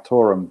Sanctum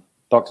Sanctorum,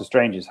 Doctor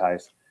Strange's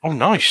house. Oh,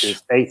 nice.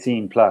 It's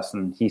 18 plus,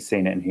 and he's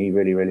seen it, and he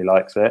really, really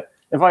likes it.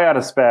 If I had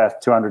a spare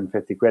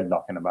 250 quid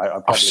knocking about,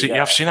 I'd probably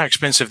I've seen how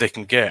expensive they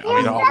can get. I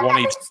mean, I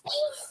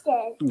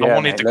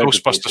wanted the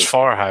Ghostbusters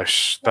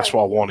Firehouse. That's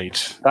what I wanted.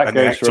 That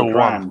goes for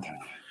 $1,000.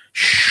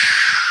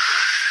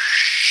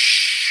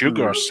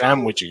 Sugar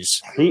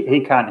sandwiches. He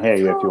can't hear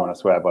you if you want to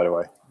swear, by the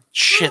way.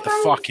 Shit the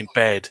fucking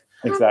bed.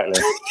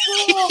 Exactly.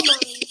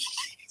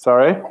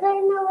 Sorry?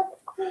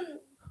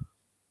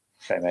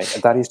 Okay, mate.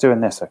 Daddy's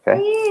doing this, okay?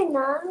 Do you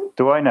know?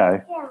 Do I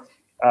know?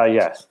 Yeah.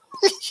 Yes.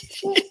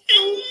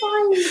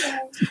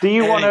 Do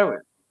you want to...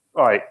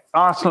 All right,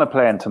 Arsenal are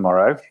playing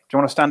tomorrow. Do you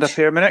want to stand up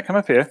here a minute? Come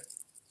up here.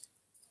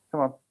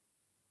 Come on.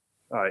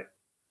 All right.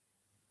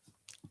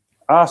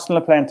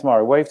 Arsenal are playing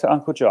tomorrow. Wave to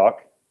Uncle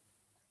Jock.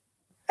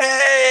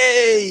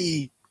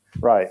 Hey!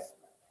 Right.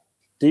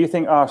 Do you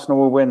think Arsenal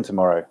will win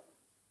tomorrow?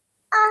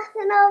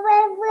 Arsenal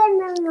will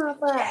win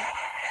another.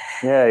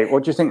 Yeah.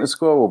 What do you think the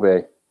score will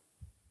be?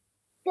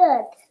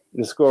 Good.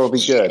 The score will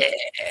be good.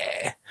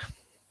 Yeah.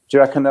 Do you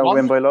reckon they'll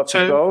win by lots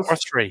of goals? 1, 2, or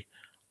 3.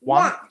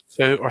 1,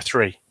 2, or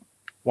 3.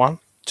 1,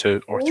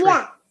 2, or 3.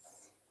 Yeah.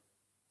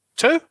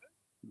 2?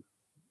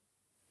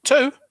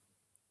 2?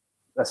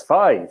 That's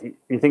 5.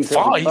 You think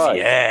 5? 5?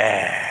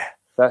 Yeah.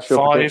 That's your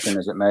 5. prediction,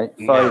 is it, mate?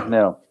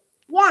 5-0.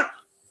 Yeah.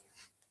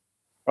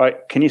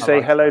 Right. Can you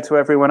say hello to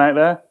everyone out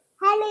there?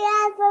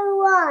 Hello,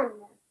 everyone.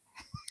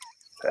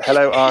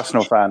 Hello,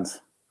 Arsenal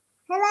fans.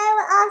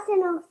 Hello,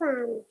 Arsenal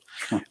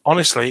fans.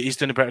 Honestly, he's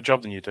doing a better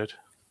job than you did.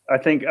 I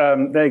think,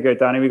 there you go,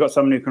 Danny. We've got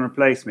someone who can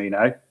replace me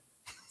now.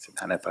 Sit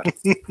down there,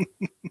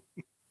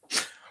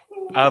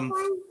 bud.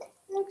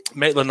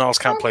 Maitland-Niles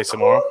can't play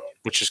tomorrow,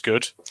 which is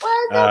good.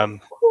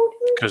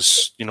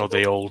 Because,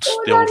 the old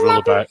rule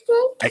about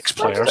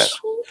ex-players.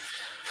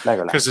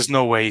 Because there's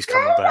no way he's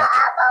coming back.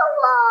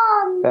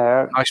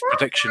 Nice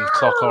prediction,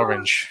 Clock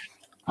Orange.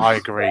 I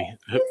agree.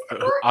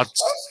 I'd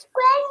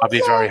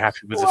be very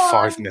happy with the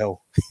 5-0.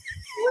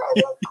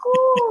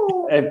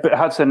 But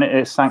Hudson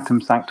is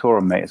Sanctum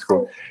Sanctorum, mate. It's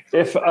called.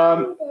 If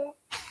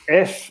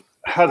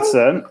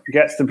Hudson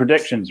gets the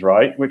predictions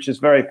right, which is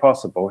very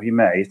possible, he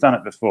may. He's done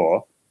it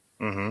before.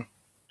 Mm-hmm.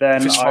 Then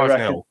if it's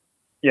 5-0,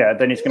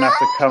 then he's going to have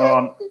to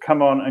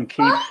come on and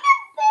keep.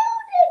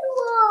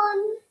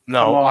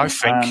 No, I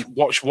think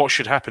what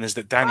should happen is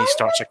that Danny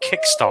starts a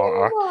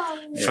Kickstarter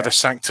for the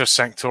Sancta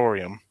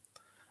Sanctorium.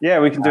 Yeah,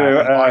 we can do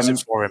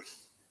it for him.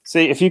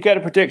 See, if you get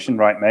a prediction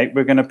right, mate,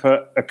 we're going to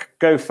put a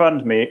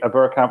GoFundMe, a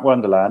Burkamp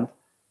Wonderland,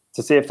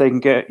 to see if they can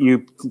get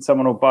you.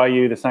 Someone will buy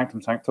you the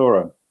Sanctum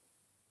Sanctorum.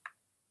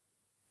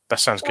 That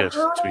sounds good.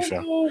 To be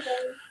fair,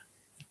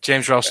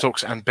 James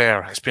Ralstokes and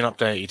Bear. It's been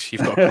updated.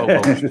 You've got a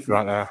logo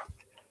right now.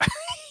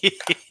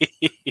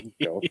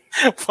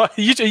 What,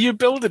 are you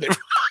building it?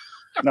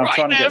 No, I'm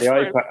trying to get the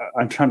iPad.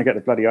 I'm trying to get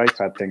the bloody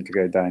iPad thing to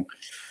go down.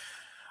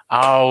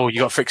 Oh, you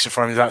got to fix it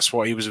for him. That's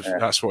what he was. Yeah.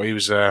 That's what he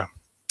was. Okay,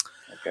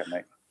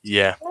 mate.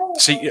 Yeah.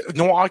 See, you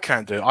know what I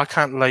can't do? I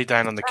can't lay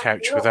down on the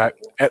couch without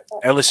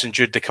Ellis and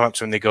Jude. They come up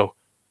to me and they go,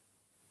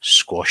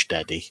 "Squash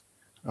Daddy."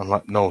 I'm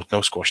like, no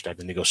Squash Daddy.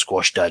 And they go,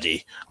 "Squash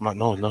Daddy." I'm like,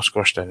 no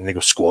Squash Daddy. And they go,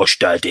 "Squash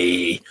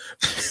Daddy."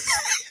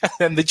 And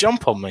then they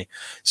jump on me.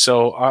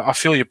 So I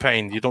feel your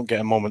pain. You don't get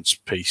a moment's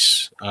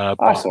peace.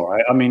 That's all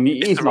right. I mean,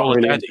 he's not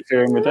really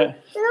interfering with it.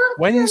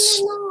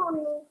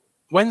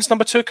 When's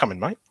number 2 coming,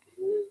 mate?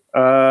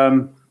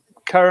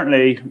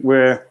 Currently,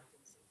 we're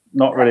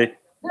not really.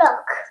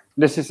 Look.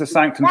 This is the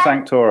Sanctum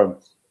Sanctorum.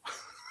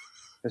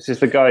 This is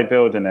the guy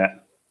building it.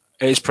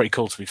 It is pretty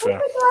cool, to be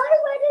fair.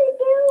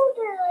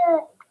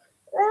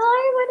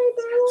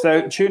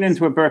 So tune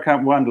into a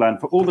Burkamp Wonderland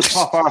for all the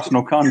top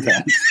Arsenal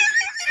content.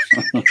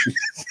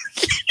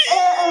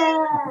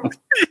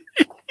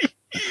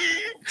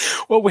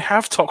 Well, we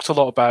have talked a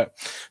lot about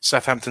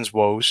Southampton's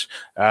woes.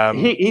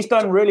 He's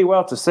done really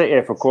well to sit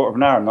here for a quarter of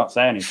an hour and not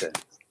say anything.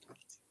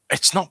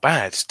 It's not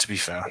bad, to be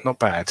fair. Not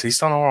bad. He's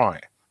done all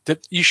right.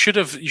 You should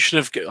have.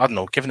 I don't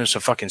know, given him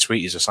some fucking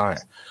sweeties or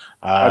something.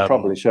 I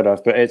probably should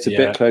have, but it's a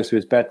bit close to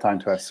his bedtime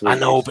to have sweeties. I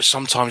know, but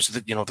sometimes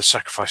the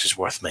sacrifice is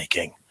worth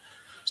making.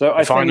 So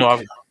I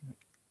think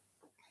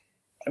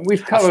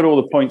we've covered all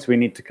the points we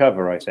need to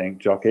cover. I think,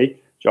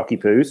 Jockey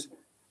Poos.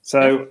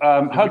 So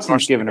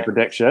Hudson's given a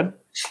prediction.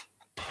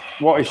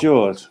 What is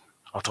yours?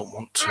 I don't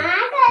want to.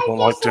 I don't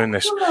like doing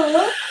this.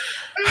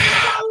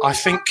 I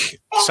think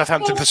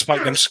Southampton,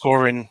 despite them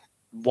scoring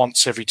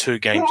once every 2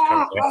 games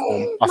currently at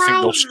home, I think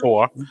they'll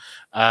score.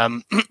 I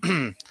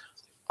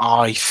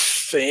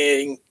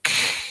think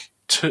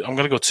I'm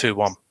going to go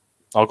 2-1.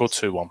 I'll go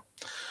 2-1.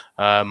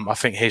 I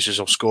think Jesus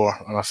will score,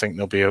 and I think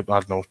there'll be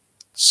they'll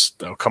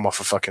come off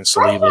a fucking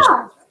Saliba's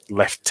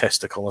left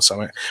testicle or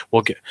something.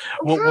 We'll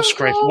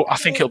scrape. I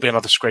think it'll be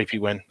another scrapey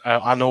win.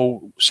 I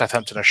know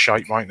Southampton are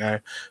shite right now,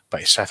 but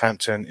it's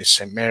Southampton, it's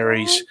St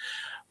Mary's.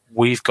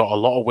 We've got a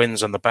lot of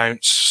wins on the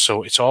bounce,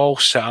 so it's all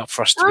set up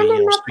for us to be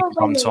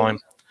on time.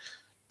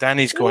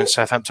 Danny's going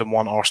Southampton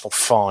 1, Arsenal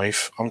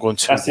 5. I'm going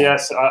 2.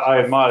 Yes, I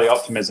admire the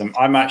optimism.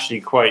 I'm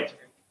actually quite.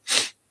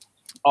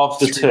 Of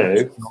the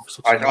 2,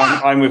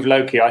 I'm with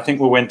Loki. I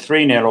think we'll win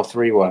 3-0 or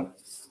 3-1.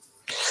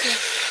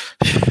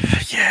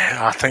 Yeah,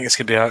 I think it's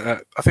going to be. I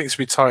think it's going to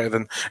be tighter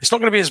than. It's not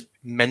going to be as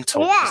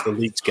mental as the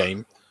Leeds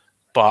game,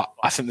 but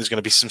I think there's going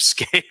to be some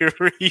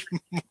scary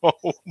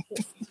moments.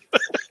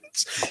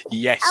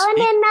 Yes. I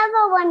want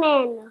another one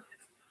in.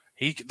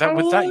 He could have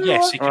been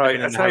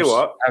in the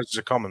Houses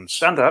of Commons.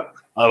 Stand up.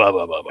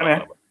 Come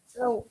here.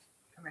 Oh.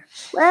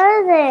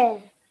 Where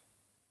is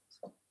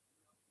it?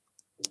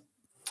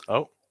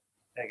 Oh.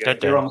 There you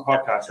go. You're on the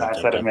podcast now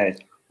instead of me.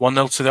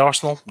 1-0 to the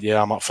Arsenal?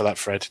 Yeah, I'm up for that,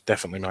 Fred.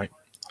 Definitely, mate.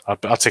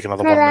 I'll take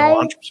another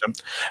 1-0,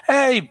 100%.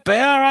 Hey,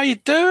 Bear, how you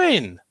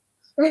doing?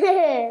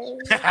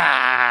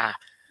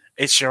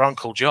 It's your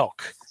Uncle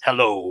Jock.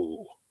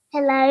 Hello.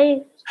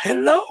 Hello.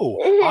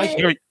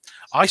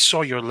 I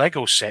saw your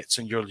Lego sets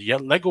and your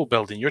Lego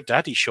building. Your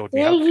daddy showed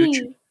me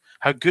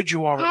how good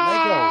you are at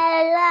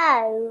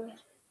Lego.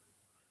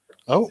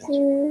 Hello. Oh.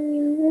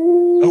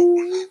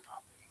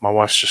 My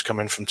wife's just come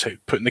in from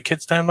putting the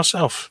kids down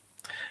myself.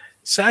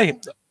 Say,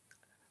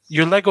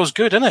 your Lego's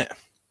good, isn't it?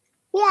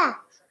 Yeah.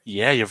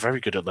 Yeah, you're very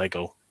good at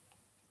Lego.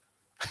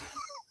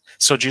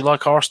 So do you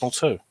like Arsenal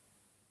too?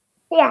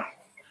 Yeah.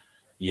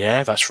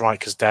 Yeah, that's right,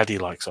 because Daddy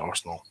likes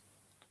Arsenal.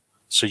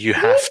 So you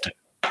have to.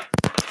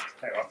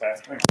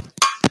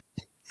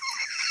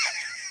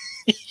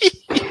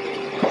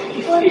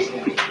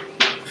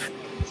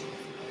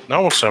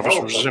 Normal service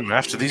will resume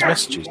after these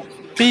messages.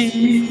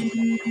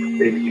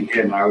 You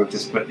can now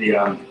just put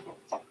the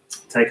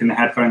taking the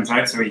headphones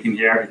out so you can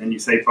hear everything you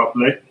say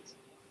properly.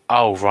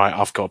 Oh right,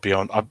 I've got to be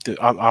on.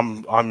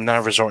 I'm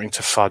now resorting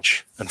to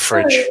fudge and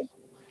fridge,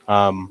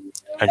 and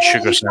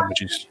sugar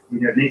sandwiches.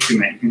 You don't need to,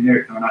 mate. You can hear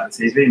it coming out of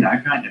the TV now,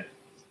 can't you?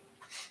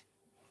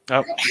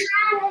 Oh,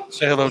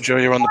 say hello, Joe.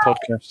 You're on the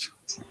podcast.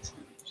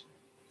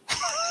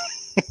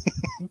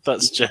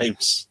 That's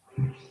James.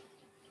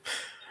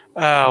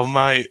 Oh,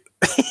 mate.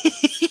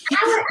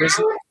 This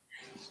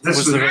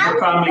was a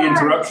family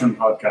interruption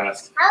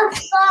podcast.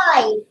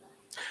 Outside.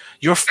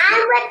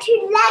 I went to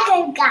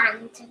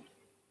Legoland.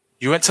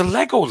 You went to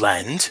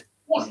Legoland?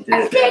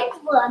 Yes, a big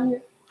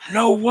one.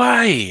 No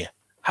way.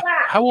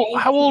 How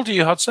old are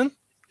you, Hudson?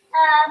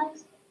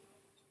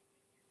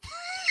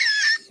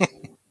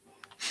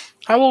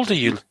 How old are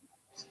you?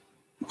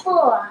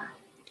 4.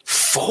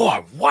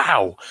 4?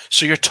 Wow.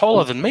 So you're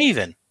taller than me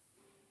then?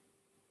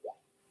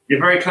 You're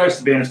very close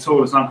to being as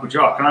tall as Uncle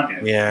Jock, aren't you?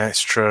 Yeah,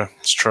 it's true.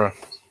 It's true.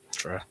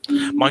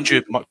 Mind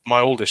you, my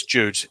oldest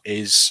Jude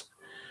is.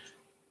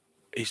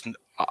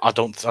 I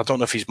don't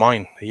know if he's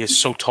mine. He is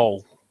so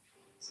tall.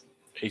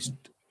 It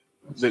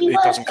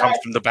doesn't come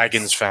from the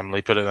Baggins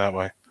family. Put it that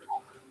way.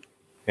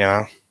 You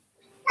know.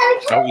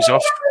 Oh, he's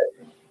off.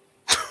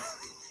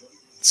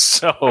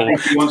 So I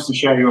think he wants to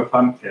show you a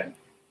pumpkin.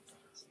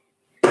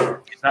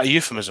 Is that a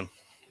euphemism?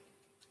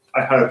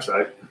 I hope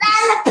so.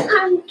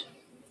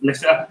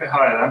 Lift it up a bit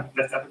higher, then.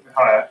 Lift it up a bit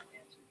higher.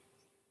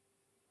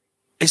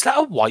 Is that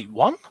a white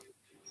one?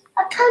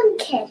 A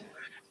pumpkin.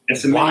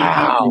 It's a mini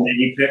pumpkin that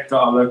you picked at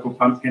our local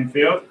pumpkin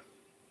field.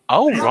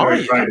 Oh, right. Very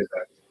very proud of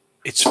it.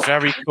 It's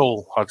very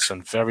cool,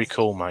 Hudson. Very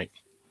cool, mate.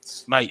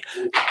 Mate,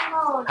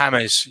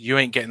 Hammers, you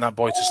ain't getting that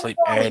boy to sleep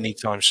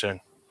anytime soon.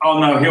 Oh,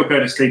 no, he'll go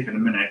to sleep in a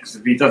minute, because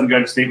if he doesn't go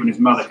to sleep when his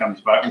mother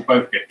comes back, we'll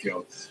both get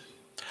killed.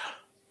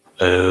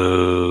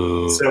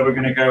 Oh. So we're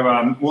going to go.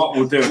 What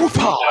we'll do is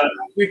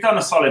we've done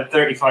a solid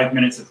 35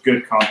 minutes of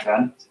good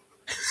content.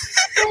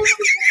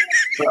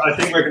 But I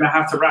think we're going to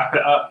have to wrap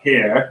it up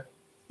here.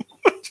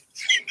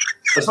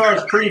 As far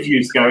as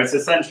previews go, it's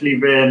essentially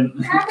been.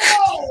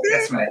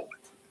 Yes, mate.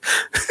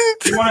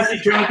 Do you want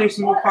to do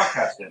some more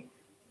podcasting?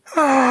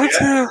 Oh,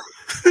 dear.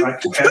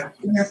 Right, okay.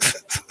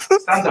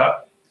 Stand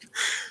up.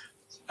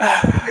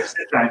 Okay,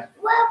 sit down.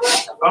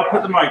 I'll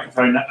put the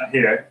microphone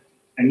here.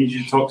 I need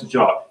you to talk to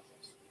Jock.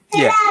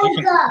 Yeah.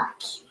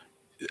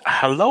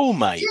 Hello,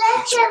 mate.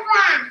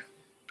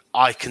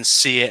 I can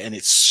see it, and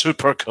it's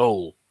super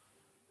cool.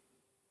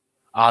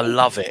 I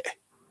love it.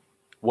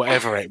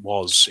 Whatever it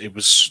was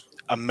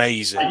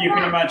amazing. You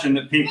can imagine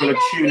that people are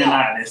tuning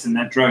out of this in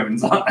their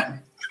drones, aren't they?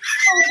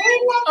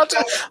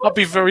 I'd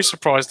be very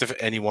surprised if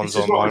anyone's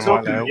online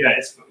right now. Yeah,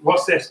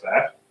 what's this,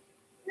 Beth?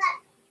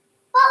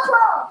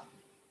 Football.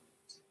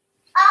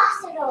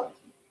 Arsenal.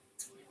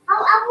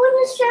 I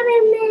want to show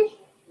him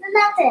the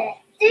leather.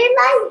 Do you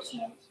like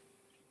it?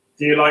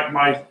 Do you like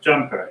my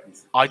jumper?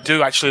 I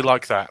do actually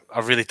like that. I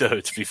really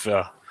do, to be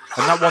fair.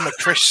 And that one that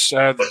Chris,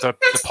 the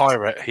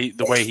pirate,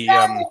 the way he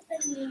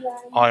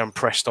iron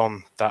pressed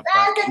on that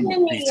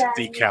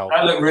decal.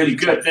 That looked really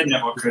good, didn't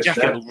it? What Chris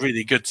jacket said? looked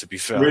really good, to be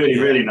fair. Really,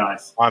 really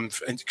nice. I'm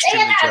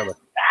extremely jealous.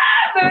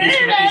 He's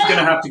going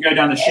to have to go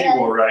down the shoe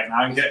wall right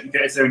now and get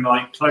his own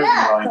clothing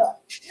line.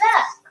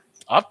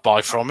 I'd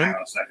buy from him. Hang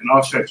on a second.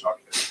 I'll show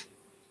Chocolate.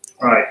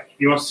 Right.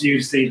 You want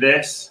to see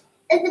this?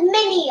 It's a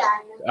minion.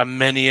 A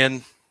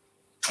minion.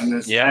 And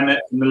there's Emmett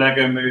from the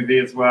Lego Movie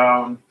as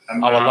well.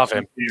 And I love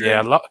him.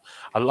 Yeah,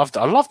 I love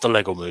the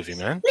Lego Movie,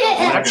 man.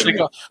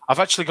 I've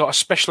actually got a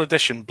special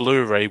edition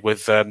Blu-ray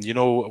with you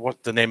know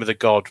what the name of the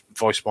god,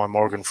 voiced by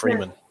Morgan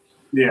Freeman.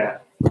 Yeah.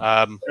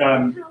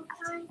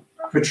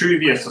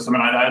 Petruvius or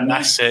something like that.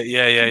 That's it.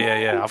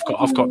 Yeah.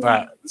 I've got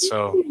that.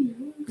 So,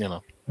 you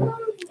know,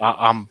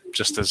 I'm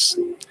just as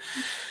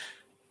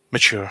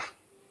mature.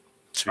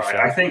 To be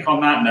fair. I think on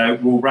that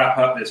note, we'll wrap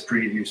up this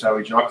preview, shall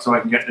we, Jock? So I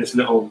can get this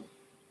little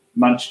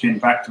munchkin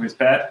back to his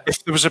bed.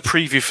 If there was a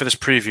preview for this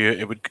preview,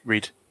 it would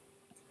read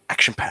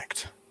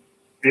action-packed.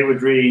 It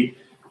would read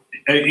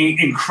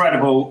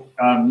incredible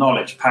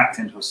knowledge packed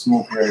into a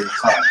small period of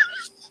time.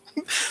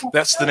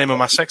 That's the name of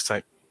my sex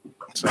tape.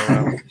 So,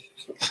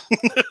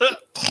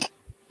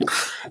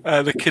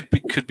 the kid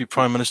could be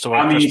Prime Minister.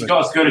 I mean, he's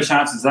got as good a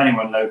chance as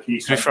anyone,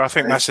 low-key. To be fair, I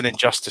think that's an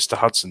injustice to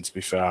Hudson, to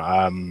be fair.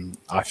 I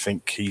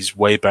think he's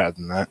way better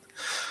than that.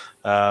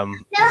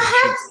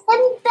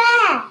 Hudson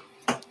Bear.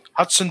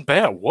 Hudson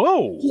Bear,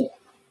 whoa!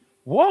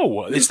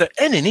 Is there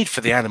any need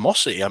for the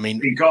animosity? I mean,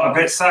 he got a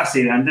bit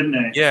sassy then, didn't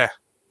he? Yeah,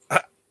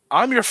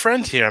 I'm your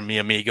friend here, mi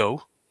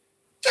amigo.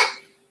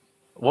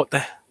 What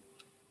the?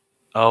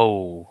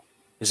 Oh,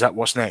 is that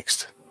what's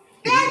next?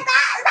 That's a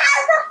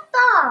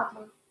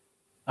farm.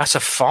 That's a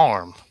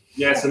farm.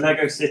 Yeah, it's a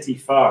Lego City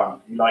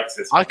farm. He likes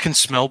this. I can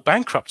smell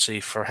bankruptcy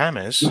for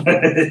Hammers.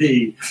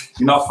 You're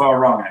not far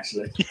wrong,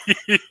 actually.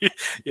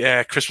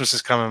 Yeah, Christmas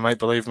is coming, mate.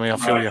 Believe me, I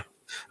feel you.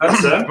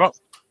 That's it.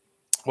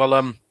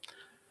 Well,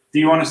 do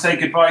you want to say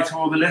goodbye to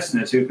all the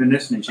listeners who've been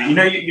listening to you?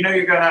 You know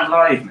you're going out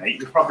live, mate.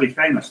 You're probably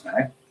famous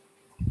now.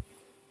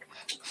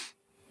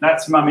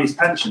 That's Mummy's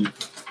pension.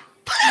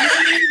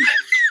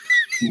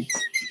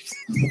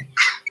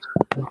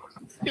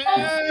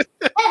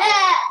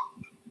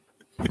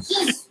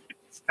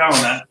 Come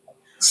on, then.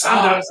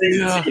 Stand up so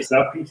you can see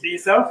yourself. Can you see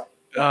yourself?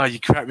 Oh, you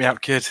crack me up,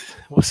 kid.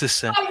 What's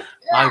this?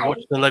 I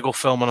watched the Lego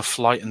film on a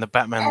flight in the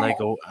Batman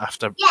Lego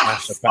after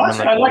Batman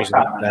Lego like was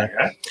Batman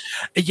there.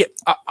 Yeah,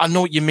 I know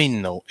what you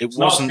mean, though. It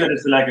wasn't not as good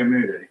as the Lego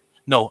movie.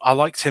 No, I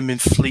liked him in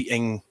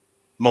fleeting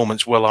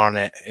moments. Will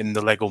Arnett in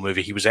the Lego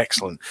movie, he was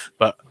excellent,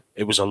 but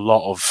it was a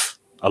lot of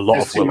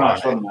Will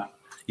Arnett.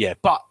 Yeah,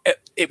 but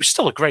it was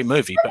still a great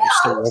movie, but it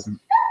still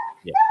wasn't.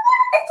 Yeah.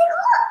 It's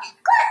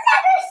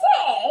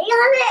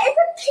a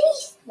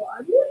police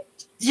one.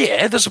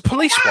 Yeah, there's a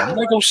police one,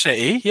 Lego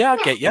City. Yeah, I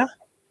get you.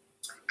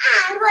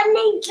 And one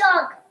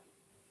Ninjago.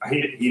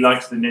 He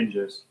likes the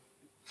ninjas.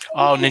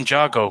 Oh,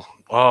 Ninjago.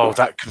 Oh,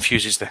 that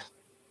confuses the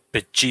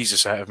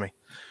bejesus out of me.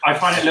 I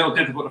find it a little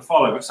difficult to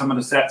follow, but some of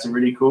the sets are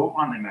really cool,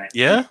 aren't they, mate?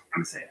 Yeah?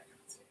 Come sit.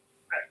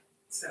 Right,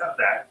 sit up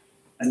there.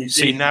 And you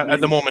see now, at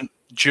the moment,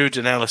 Jude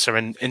and Ellis are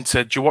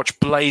into... Do you watch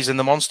Blaze and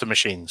the Monster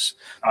Machines?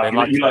 You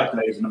like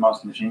Blaze and the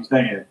Monster Machines,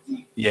 don't you?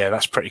 Yeah,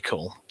 that's pretty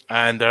cool.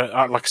 And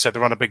like I said,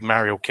 they're on a big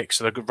Mario kick,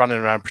 so they're running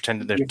around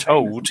pretending they're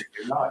Toad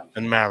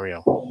and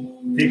Mario.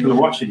 People are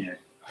watching you.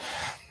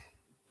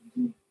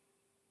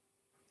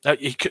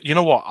 You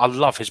know what? I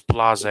love his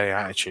blasé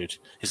attitude,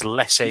 his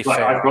laissez-faire.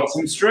 Like, I've got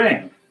some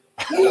string.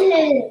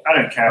 I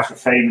don't care for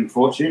fame and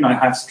fortune. I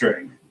have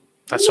string.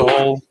 That's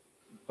all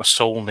a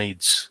soul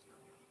needs.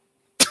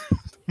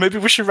 Maybe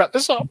we should wrap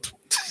this up.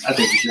 I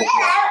think we should.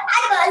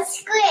 I got a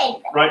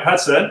string. Right,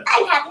 Hudson.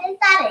 I have his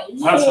daddy.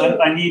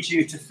 Hudson, I need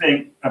you to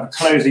think of a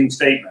closing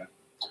statement.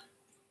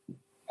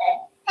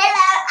 Hello,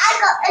 I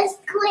got a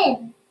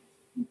string.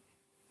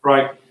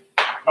 Right.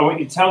 I want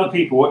you to tell the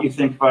people what you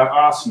think about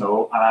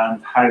Arsenal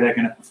and how they're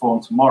going to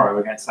perform tomorrow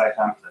against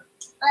Southampton.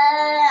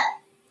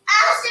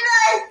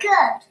 Arsenal is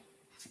good.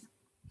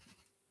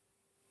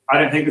 I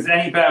don't think there's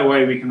any better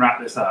way we can wrap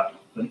this up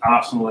than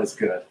Arsenal is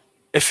good.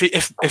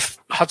 If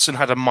Hudson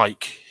had a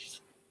mic,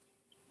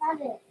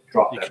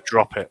 Drop you it. could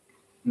drop it.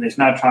 And he's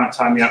now trying to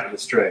tie me up with a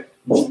string.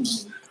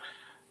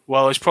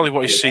 Well, it's probably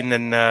what he's seen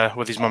in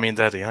with his mummy and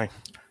daddy, eh?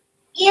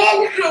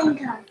 Ian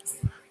handcuffs.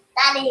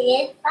 Daddy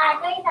is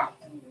bye.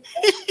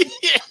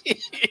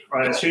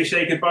 Right, should we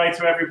say goodbye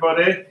to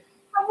everybody?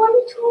 I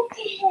want to talk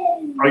to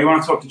him. Oh, you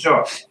want to talk to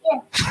Josh? Yeah.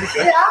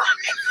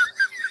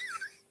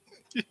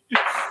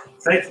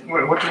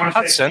 What do you want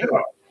to say to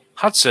Josh?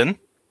 Hudson?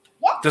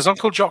 Yeah. Does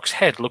Uncle Jock's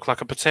head look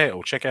like a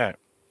potato? Check it out.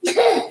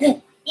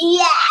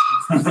 Yeah.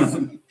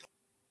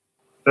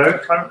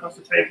 Don't climb across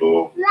the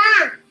table.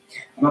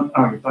 Lamb.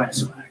 Oh, you're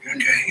dinosaur. Okay,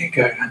 here you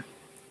go then.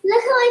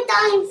 Look at my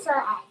dinosaur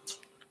egg.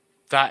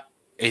 That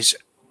is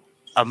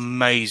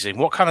amazing.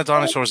 What kind of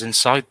dinosaur is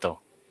inside, though?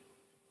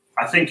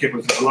 I think it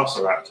was a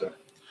velociraptor.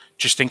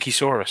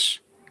 Justinkosaurus.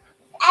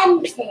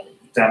 Empty.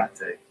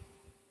 Empty.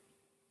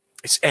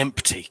 It's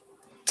empty.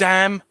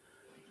 Damn.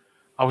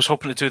 I was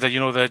hoping to do that,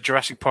 the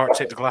Jurassic Park,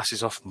 take the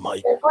glasses off.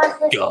 My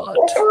God.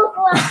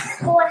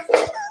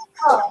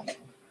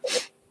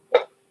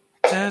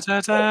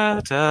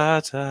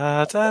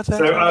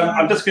 So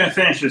I'm just going to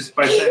finish this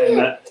by saying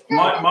that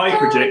my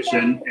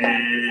prediction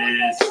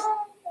is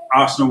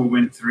Arsenal will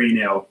win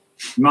 3-0.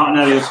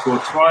 Martinelli will score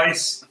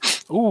twice.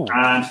 Ooh.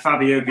 And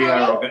Fabio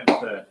Vieira will get the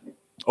third.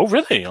 Oh,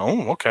 really?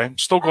 Oh, okay.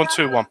 Still going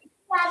 2-1.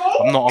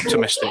 I'm not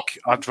optimistic.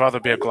 I'd rather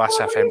be a glass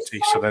half empty,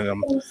 so then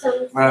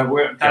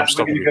we're going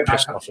to go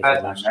back up to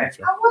bed now, mate.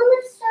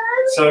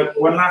 So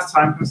one last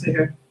time, come sit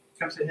here.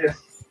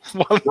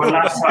 One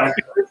last time.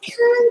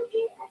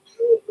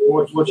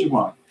 What do you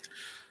want?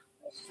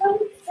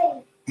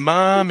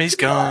 Mommy's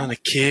gonna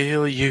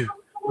kill you.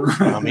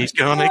 Mommy's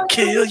gonna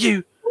kill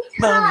you.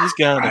 Mommy's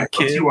gonna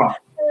kill you. What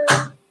do you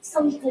want?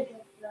 Something.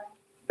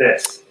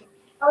 This.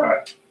 All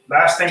right.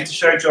 Last thing to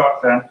show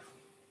Jock then.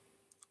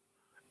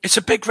 It's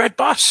a big red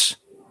bus.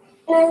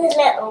 There's a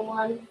little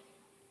one.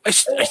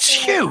 It's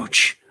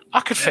huge.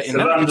 I could fit in the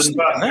that. London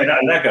bus made out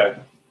of Lego.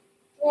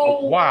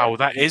 Wow,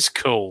 that is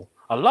cool.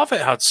 I love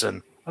it,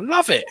 Hudson. I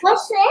love it.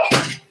 What's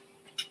this?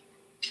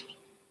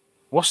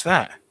 What's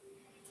that?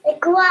 It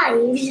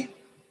glides.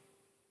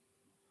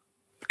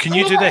 Can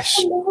you do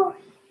this?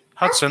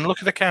 Hudson, look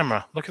at the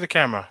camera. Look at the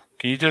camera.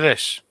 Can you do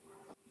this?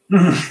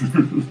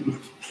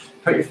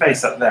 Put your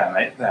face up there,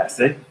 mate. There,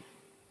 see?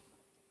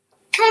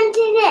 Can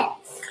do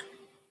this.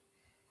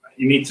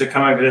 You need to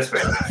come over this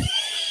way.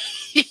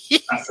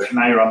 That's it.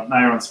 Now you're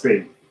on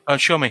screen. Oh,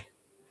 show me.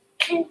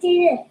 Can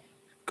do this.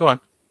 Go on.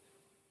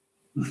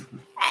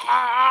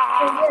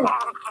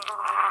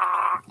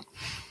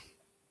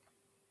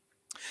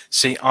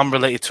 See, I'm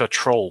related to a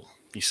troll,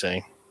 you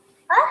see.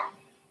 Huh?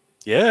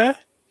 Yeah,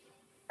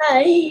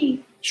 Hey.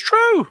 it's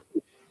true.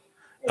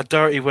 A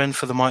dirty win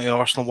for the mighty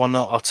Arsenal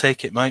 1-0. I'll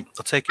take it, mate.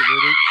 I'll take it,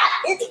 Rudy.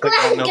 It's Take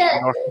 1-0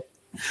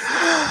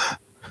 Glasgow.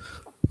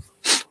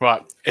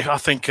 Right. I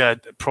think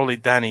probably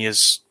Danny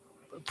has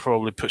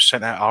probably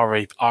sent out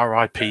RIP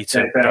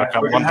to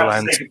Bergkamp We're going to have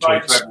Wonderland to say goodbye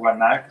to tweets. everyone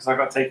now because I've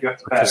got to take you up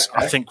to bed. Because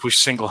Okay? I think we've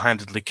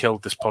single-handedly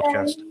killed this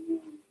podcast.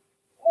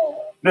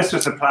 This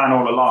was the plan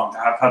all along, to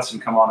have Hudson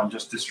come on and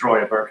just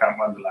destroy a Bergkamp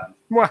Wonderland.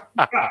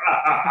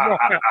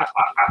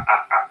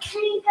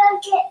 Can you go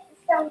get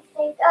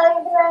something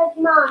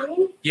over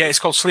mine? Yeah, it's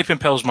called sleeping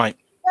pills, mate.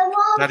 The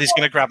wall Daddy's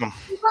going to grab them.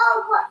 The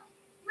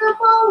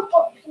wall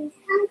boxes. Can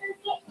go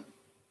get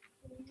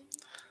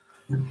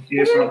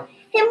Here's one.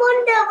 him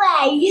on the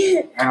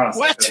way. Hang on a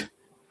What? second.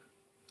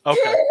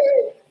 Okay.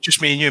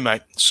 Just me and you,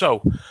 mate.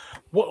 So,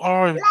 what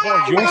are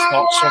your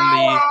thoughts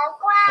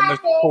on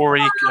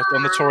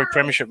the Tory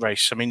Premiership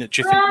race? I mean, do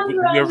you think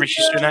you're a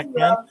Rishi Sunak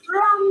man,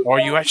 or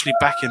are you actually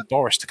backing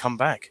Boris to come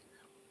back?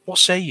 What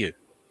say you?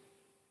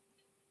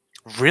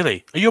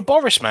 Really, are you a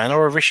Boris man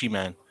or a Rishi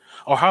man,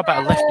 or how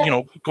about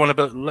going a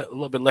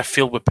little bit left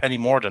field with Penny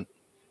Mordaunt?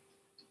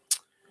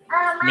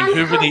 I mean,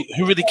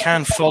 who really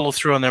can follow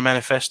through on their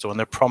manifesto and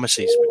their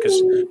promises?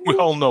 Because we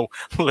all know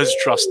Liz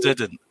Truss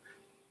didn't.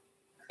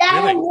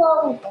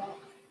 Really?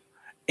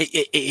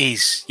 It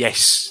is.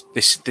 Yes,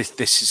 this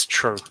is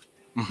true.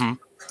 Mm-hmm.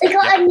 It's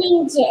got a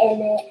ninja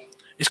in it.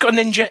 It's got a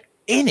ninja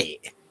in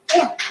it.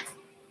 Yeah.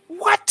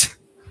 What?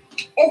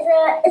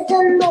 It's a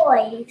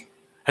Lloyd.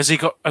 Has he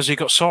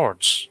got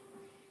swords?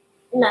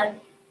 No.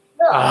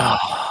 Look.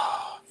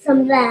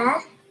 Some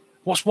there.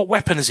 What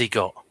weapon has he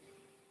got?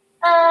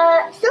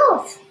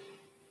 Swords.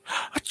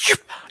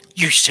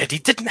 You said he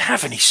didn't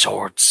have any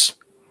swords.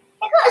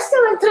 I got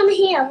swords on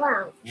here.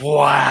 Wow.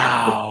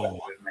 Wow.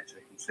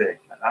 See, like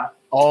that.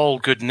 All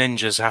good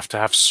ninjas have to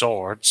have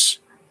swords.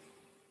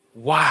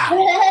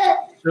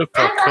 Wow.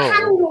 Super I got cool.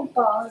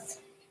 handlebars.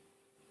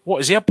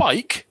 What, is he a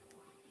bike?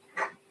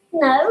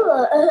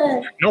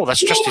 No. No,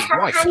 that's just his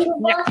wife.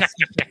 Handlebars.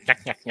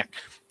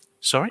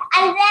 Sorry?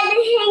 And then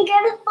he's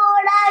gonna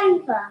fall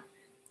over.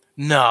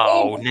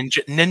 No,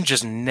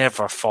 ninjas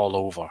never fall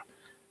over.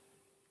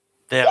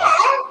 They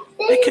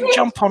Yeah, can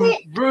jump on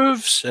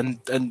roofs and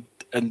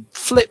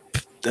flip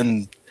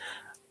and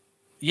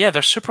Yeah,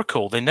 they're super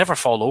cool. They never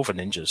fall over,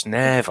 ninjas.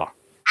 Never.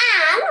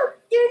 And,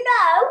 you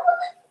know,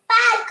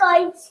 bad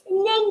guys,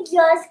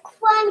 ninjas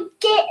can't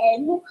get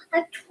him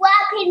and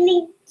trap him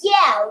in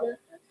jail.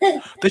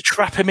 They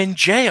trap him in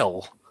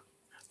jail.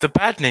 The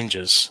bad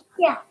ninjas.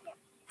 Yeah.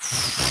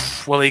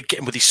 Well, they get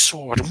him with his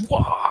sword and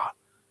wah,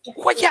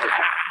 wah, yeah,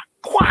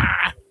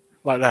 wah,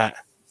 like that.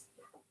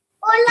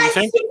 Or like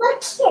think? super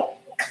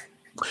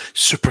kick.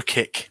 Super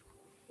kick.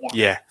 Yeah.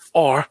 Yeah.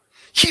 Or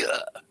yeah,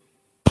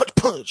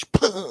 punch,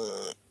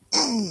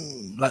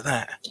 like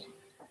that.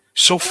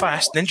 So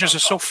fast. Ninjas are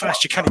so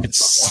fast you can't even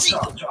see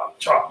them.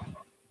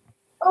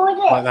 Or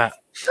this. Like that.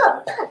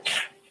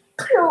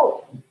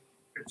 Cool.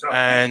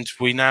 And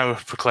we now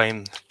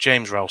proclaim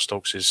James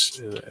Ralstokes is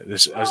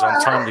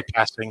untimely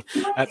passing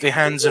at the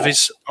hands of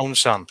his own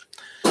son.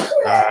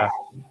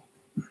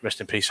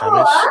 Rest in peace,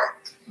 James.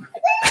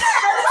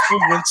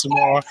 We'll win some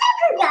more.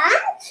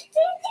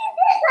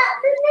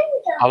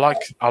 I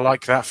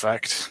like that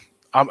fact.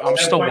 I'm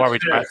still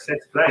worried about.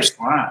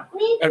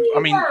 I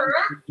mean,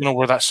 you know,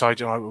 we're that side.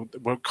 You know,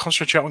 we're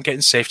concentrating on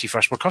getting safety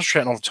first. We're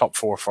concentrating on the top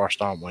four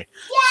first, aren't we?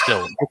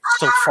 Still, it's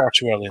still far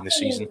too early in the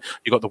season.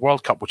 You got the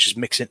World Cup, which is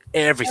mixing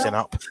everything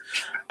up.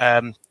 Get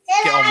on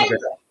with it.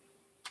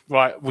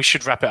 Right, we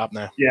should wrap it up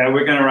now. Yeah,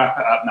 we're going to wrap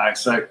it up now.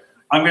 So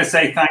I'm going to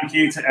say thank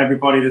you to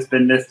everybody that's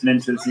been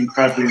listening to this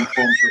incredibly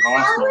informative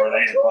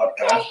Arsenal-related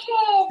podcast.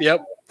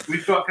 Yep.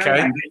 We've got to go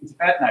and get into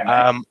bed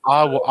now, mate.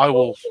 I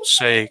will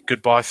say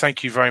goodbye.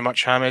 Thank you very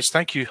much, James.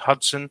 Thank you,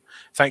 Hudson.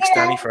 Thanks,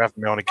 Danny, for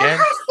having me on again.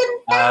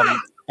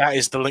 That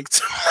is the link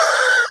to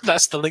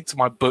that's the link to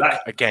my book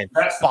again.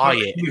 Buy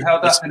it. You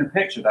held up in a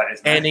picture, that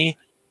is. Any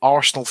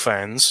Arsenal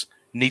fans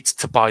need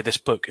to buy this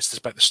book. It's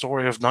about the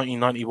story of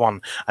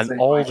 1991 and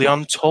all the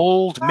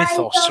untold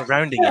mythos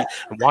surrounding it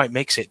and why it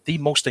makes it the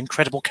most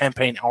incredible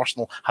campaign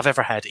Arsenal have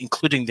ever had,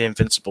 including the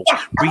Invincibles.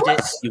 Read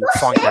it, you will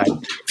find out.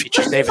 It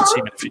features David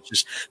Seaman, it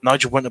features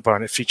Nigel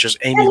Winterburn, it features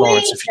Amy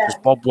Lawrence, it features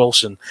Bob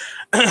Wilson,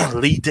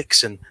 Lee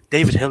Dixon,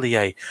 David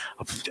Hillier,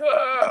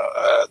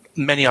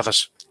 many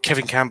others.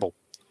 Kevin Campbell.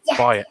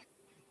 Buy it.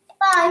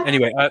 Bye.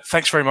 Anyway,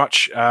 thanks very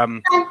much,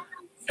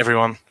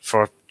 everyone,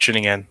 for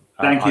tuning in.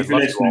 Thank you for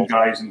listening,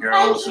 guys and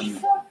girls,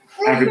 and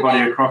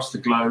everybody across the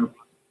globe.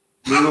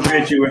 We will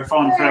bid you a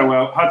fond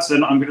farewell.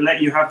 Hudson, I'm going to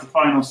let you have the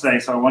final say,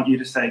 so I want you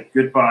to say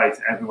goodbye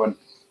to everyone.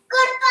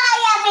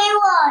 Goodbye,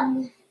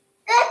 everyone.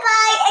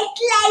 Goodbye,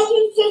 it's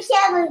ladies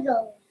and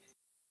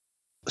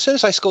As soon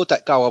as I scored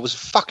that goal, I was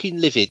fucking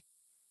livid.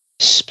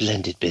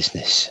 Splendid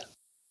business.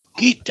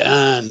 Get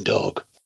down, dog.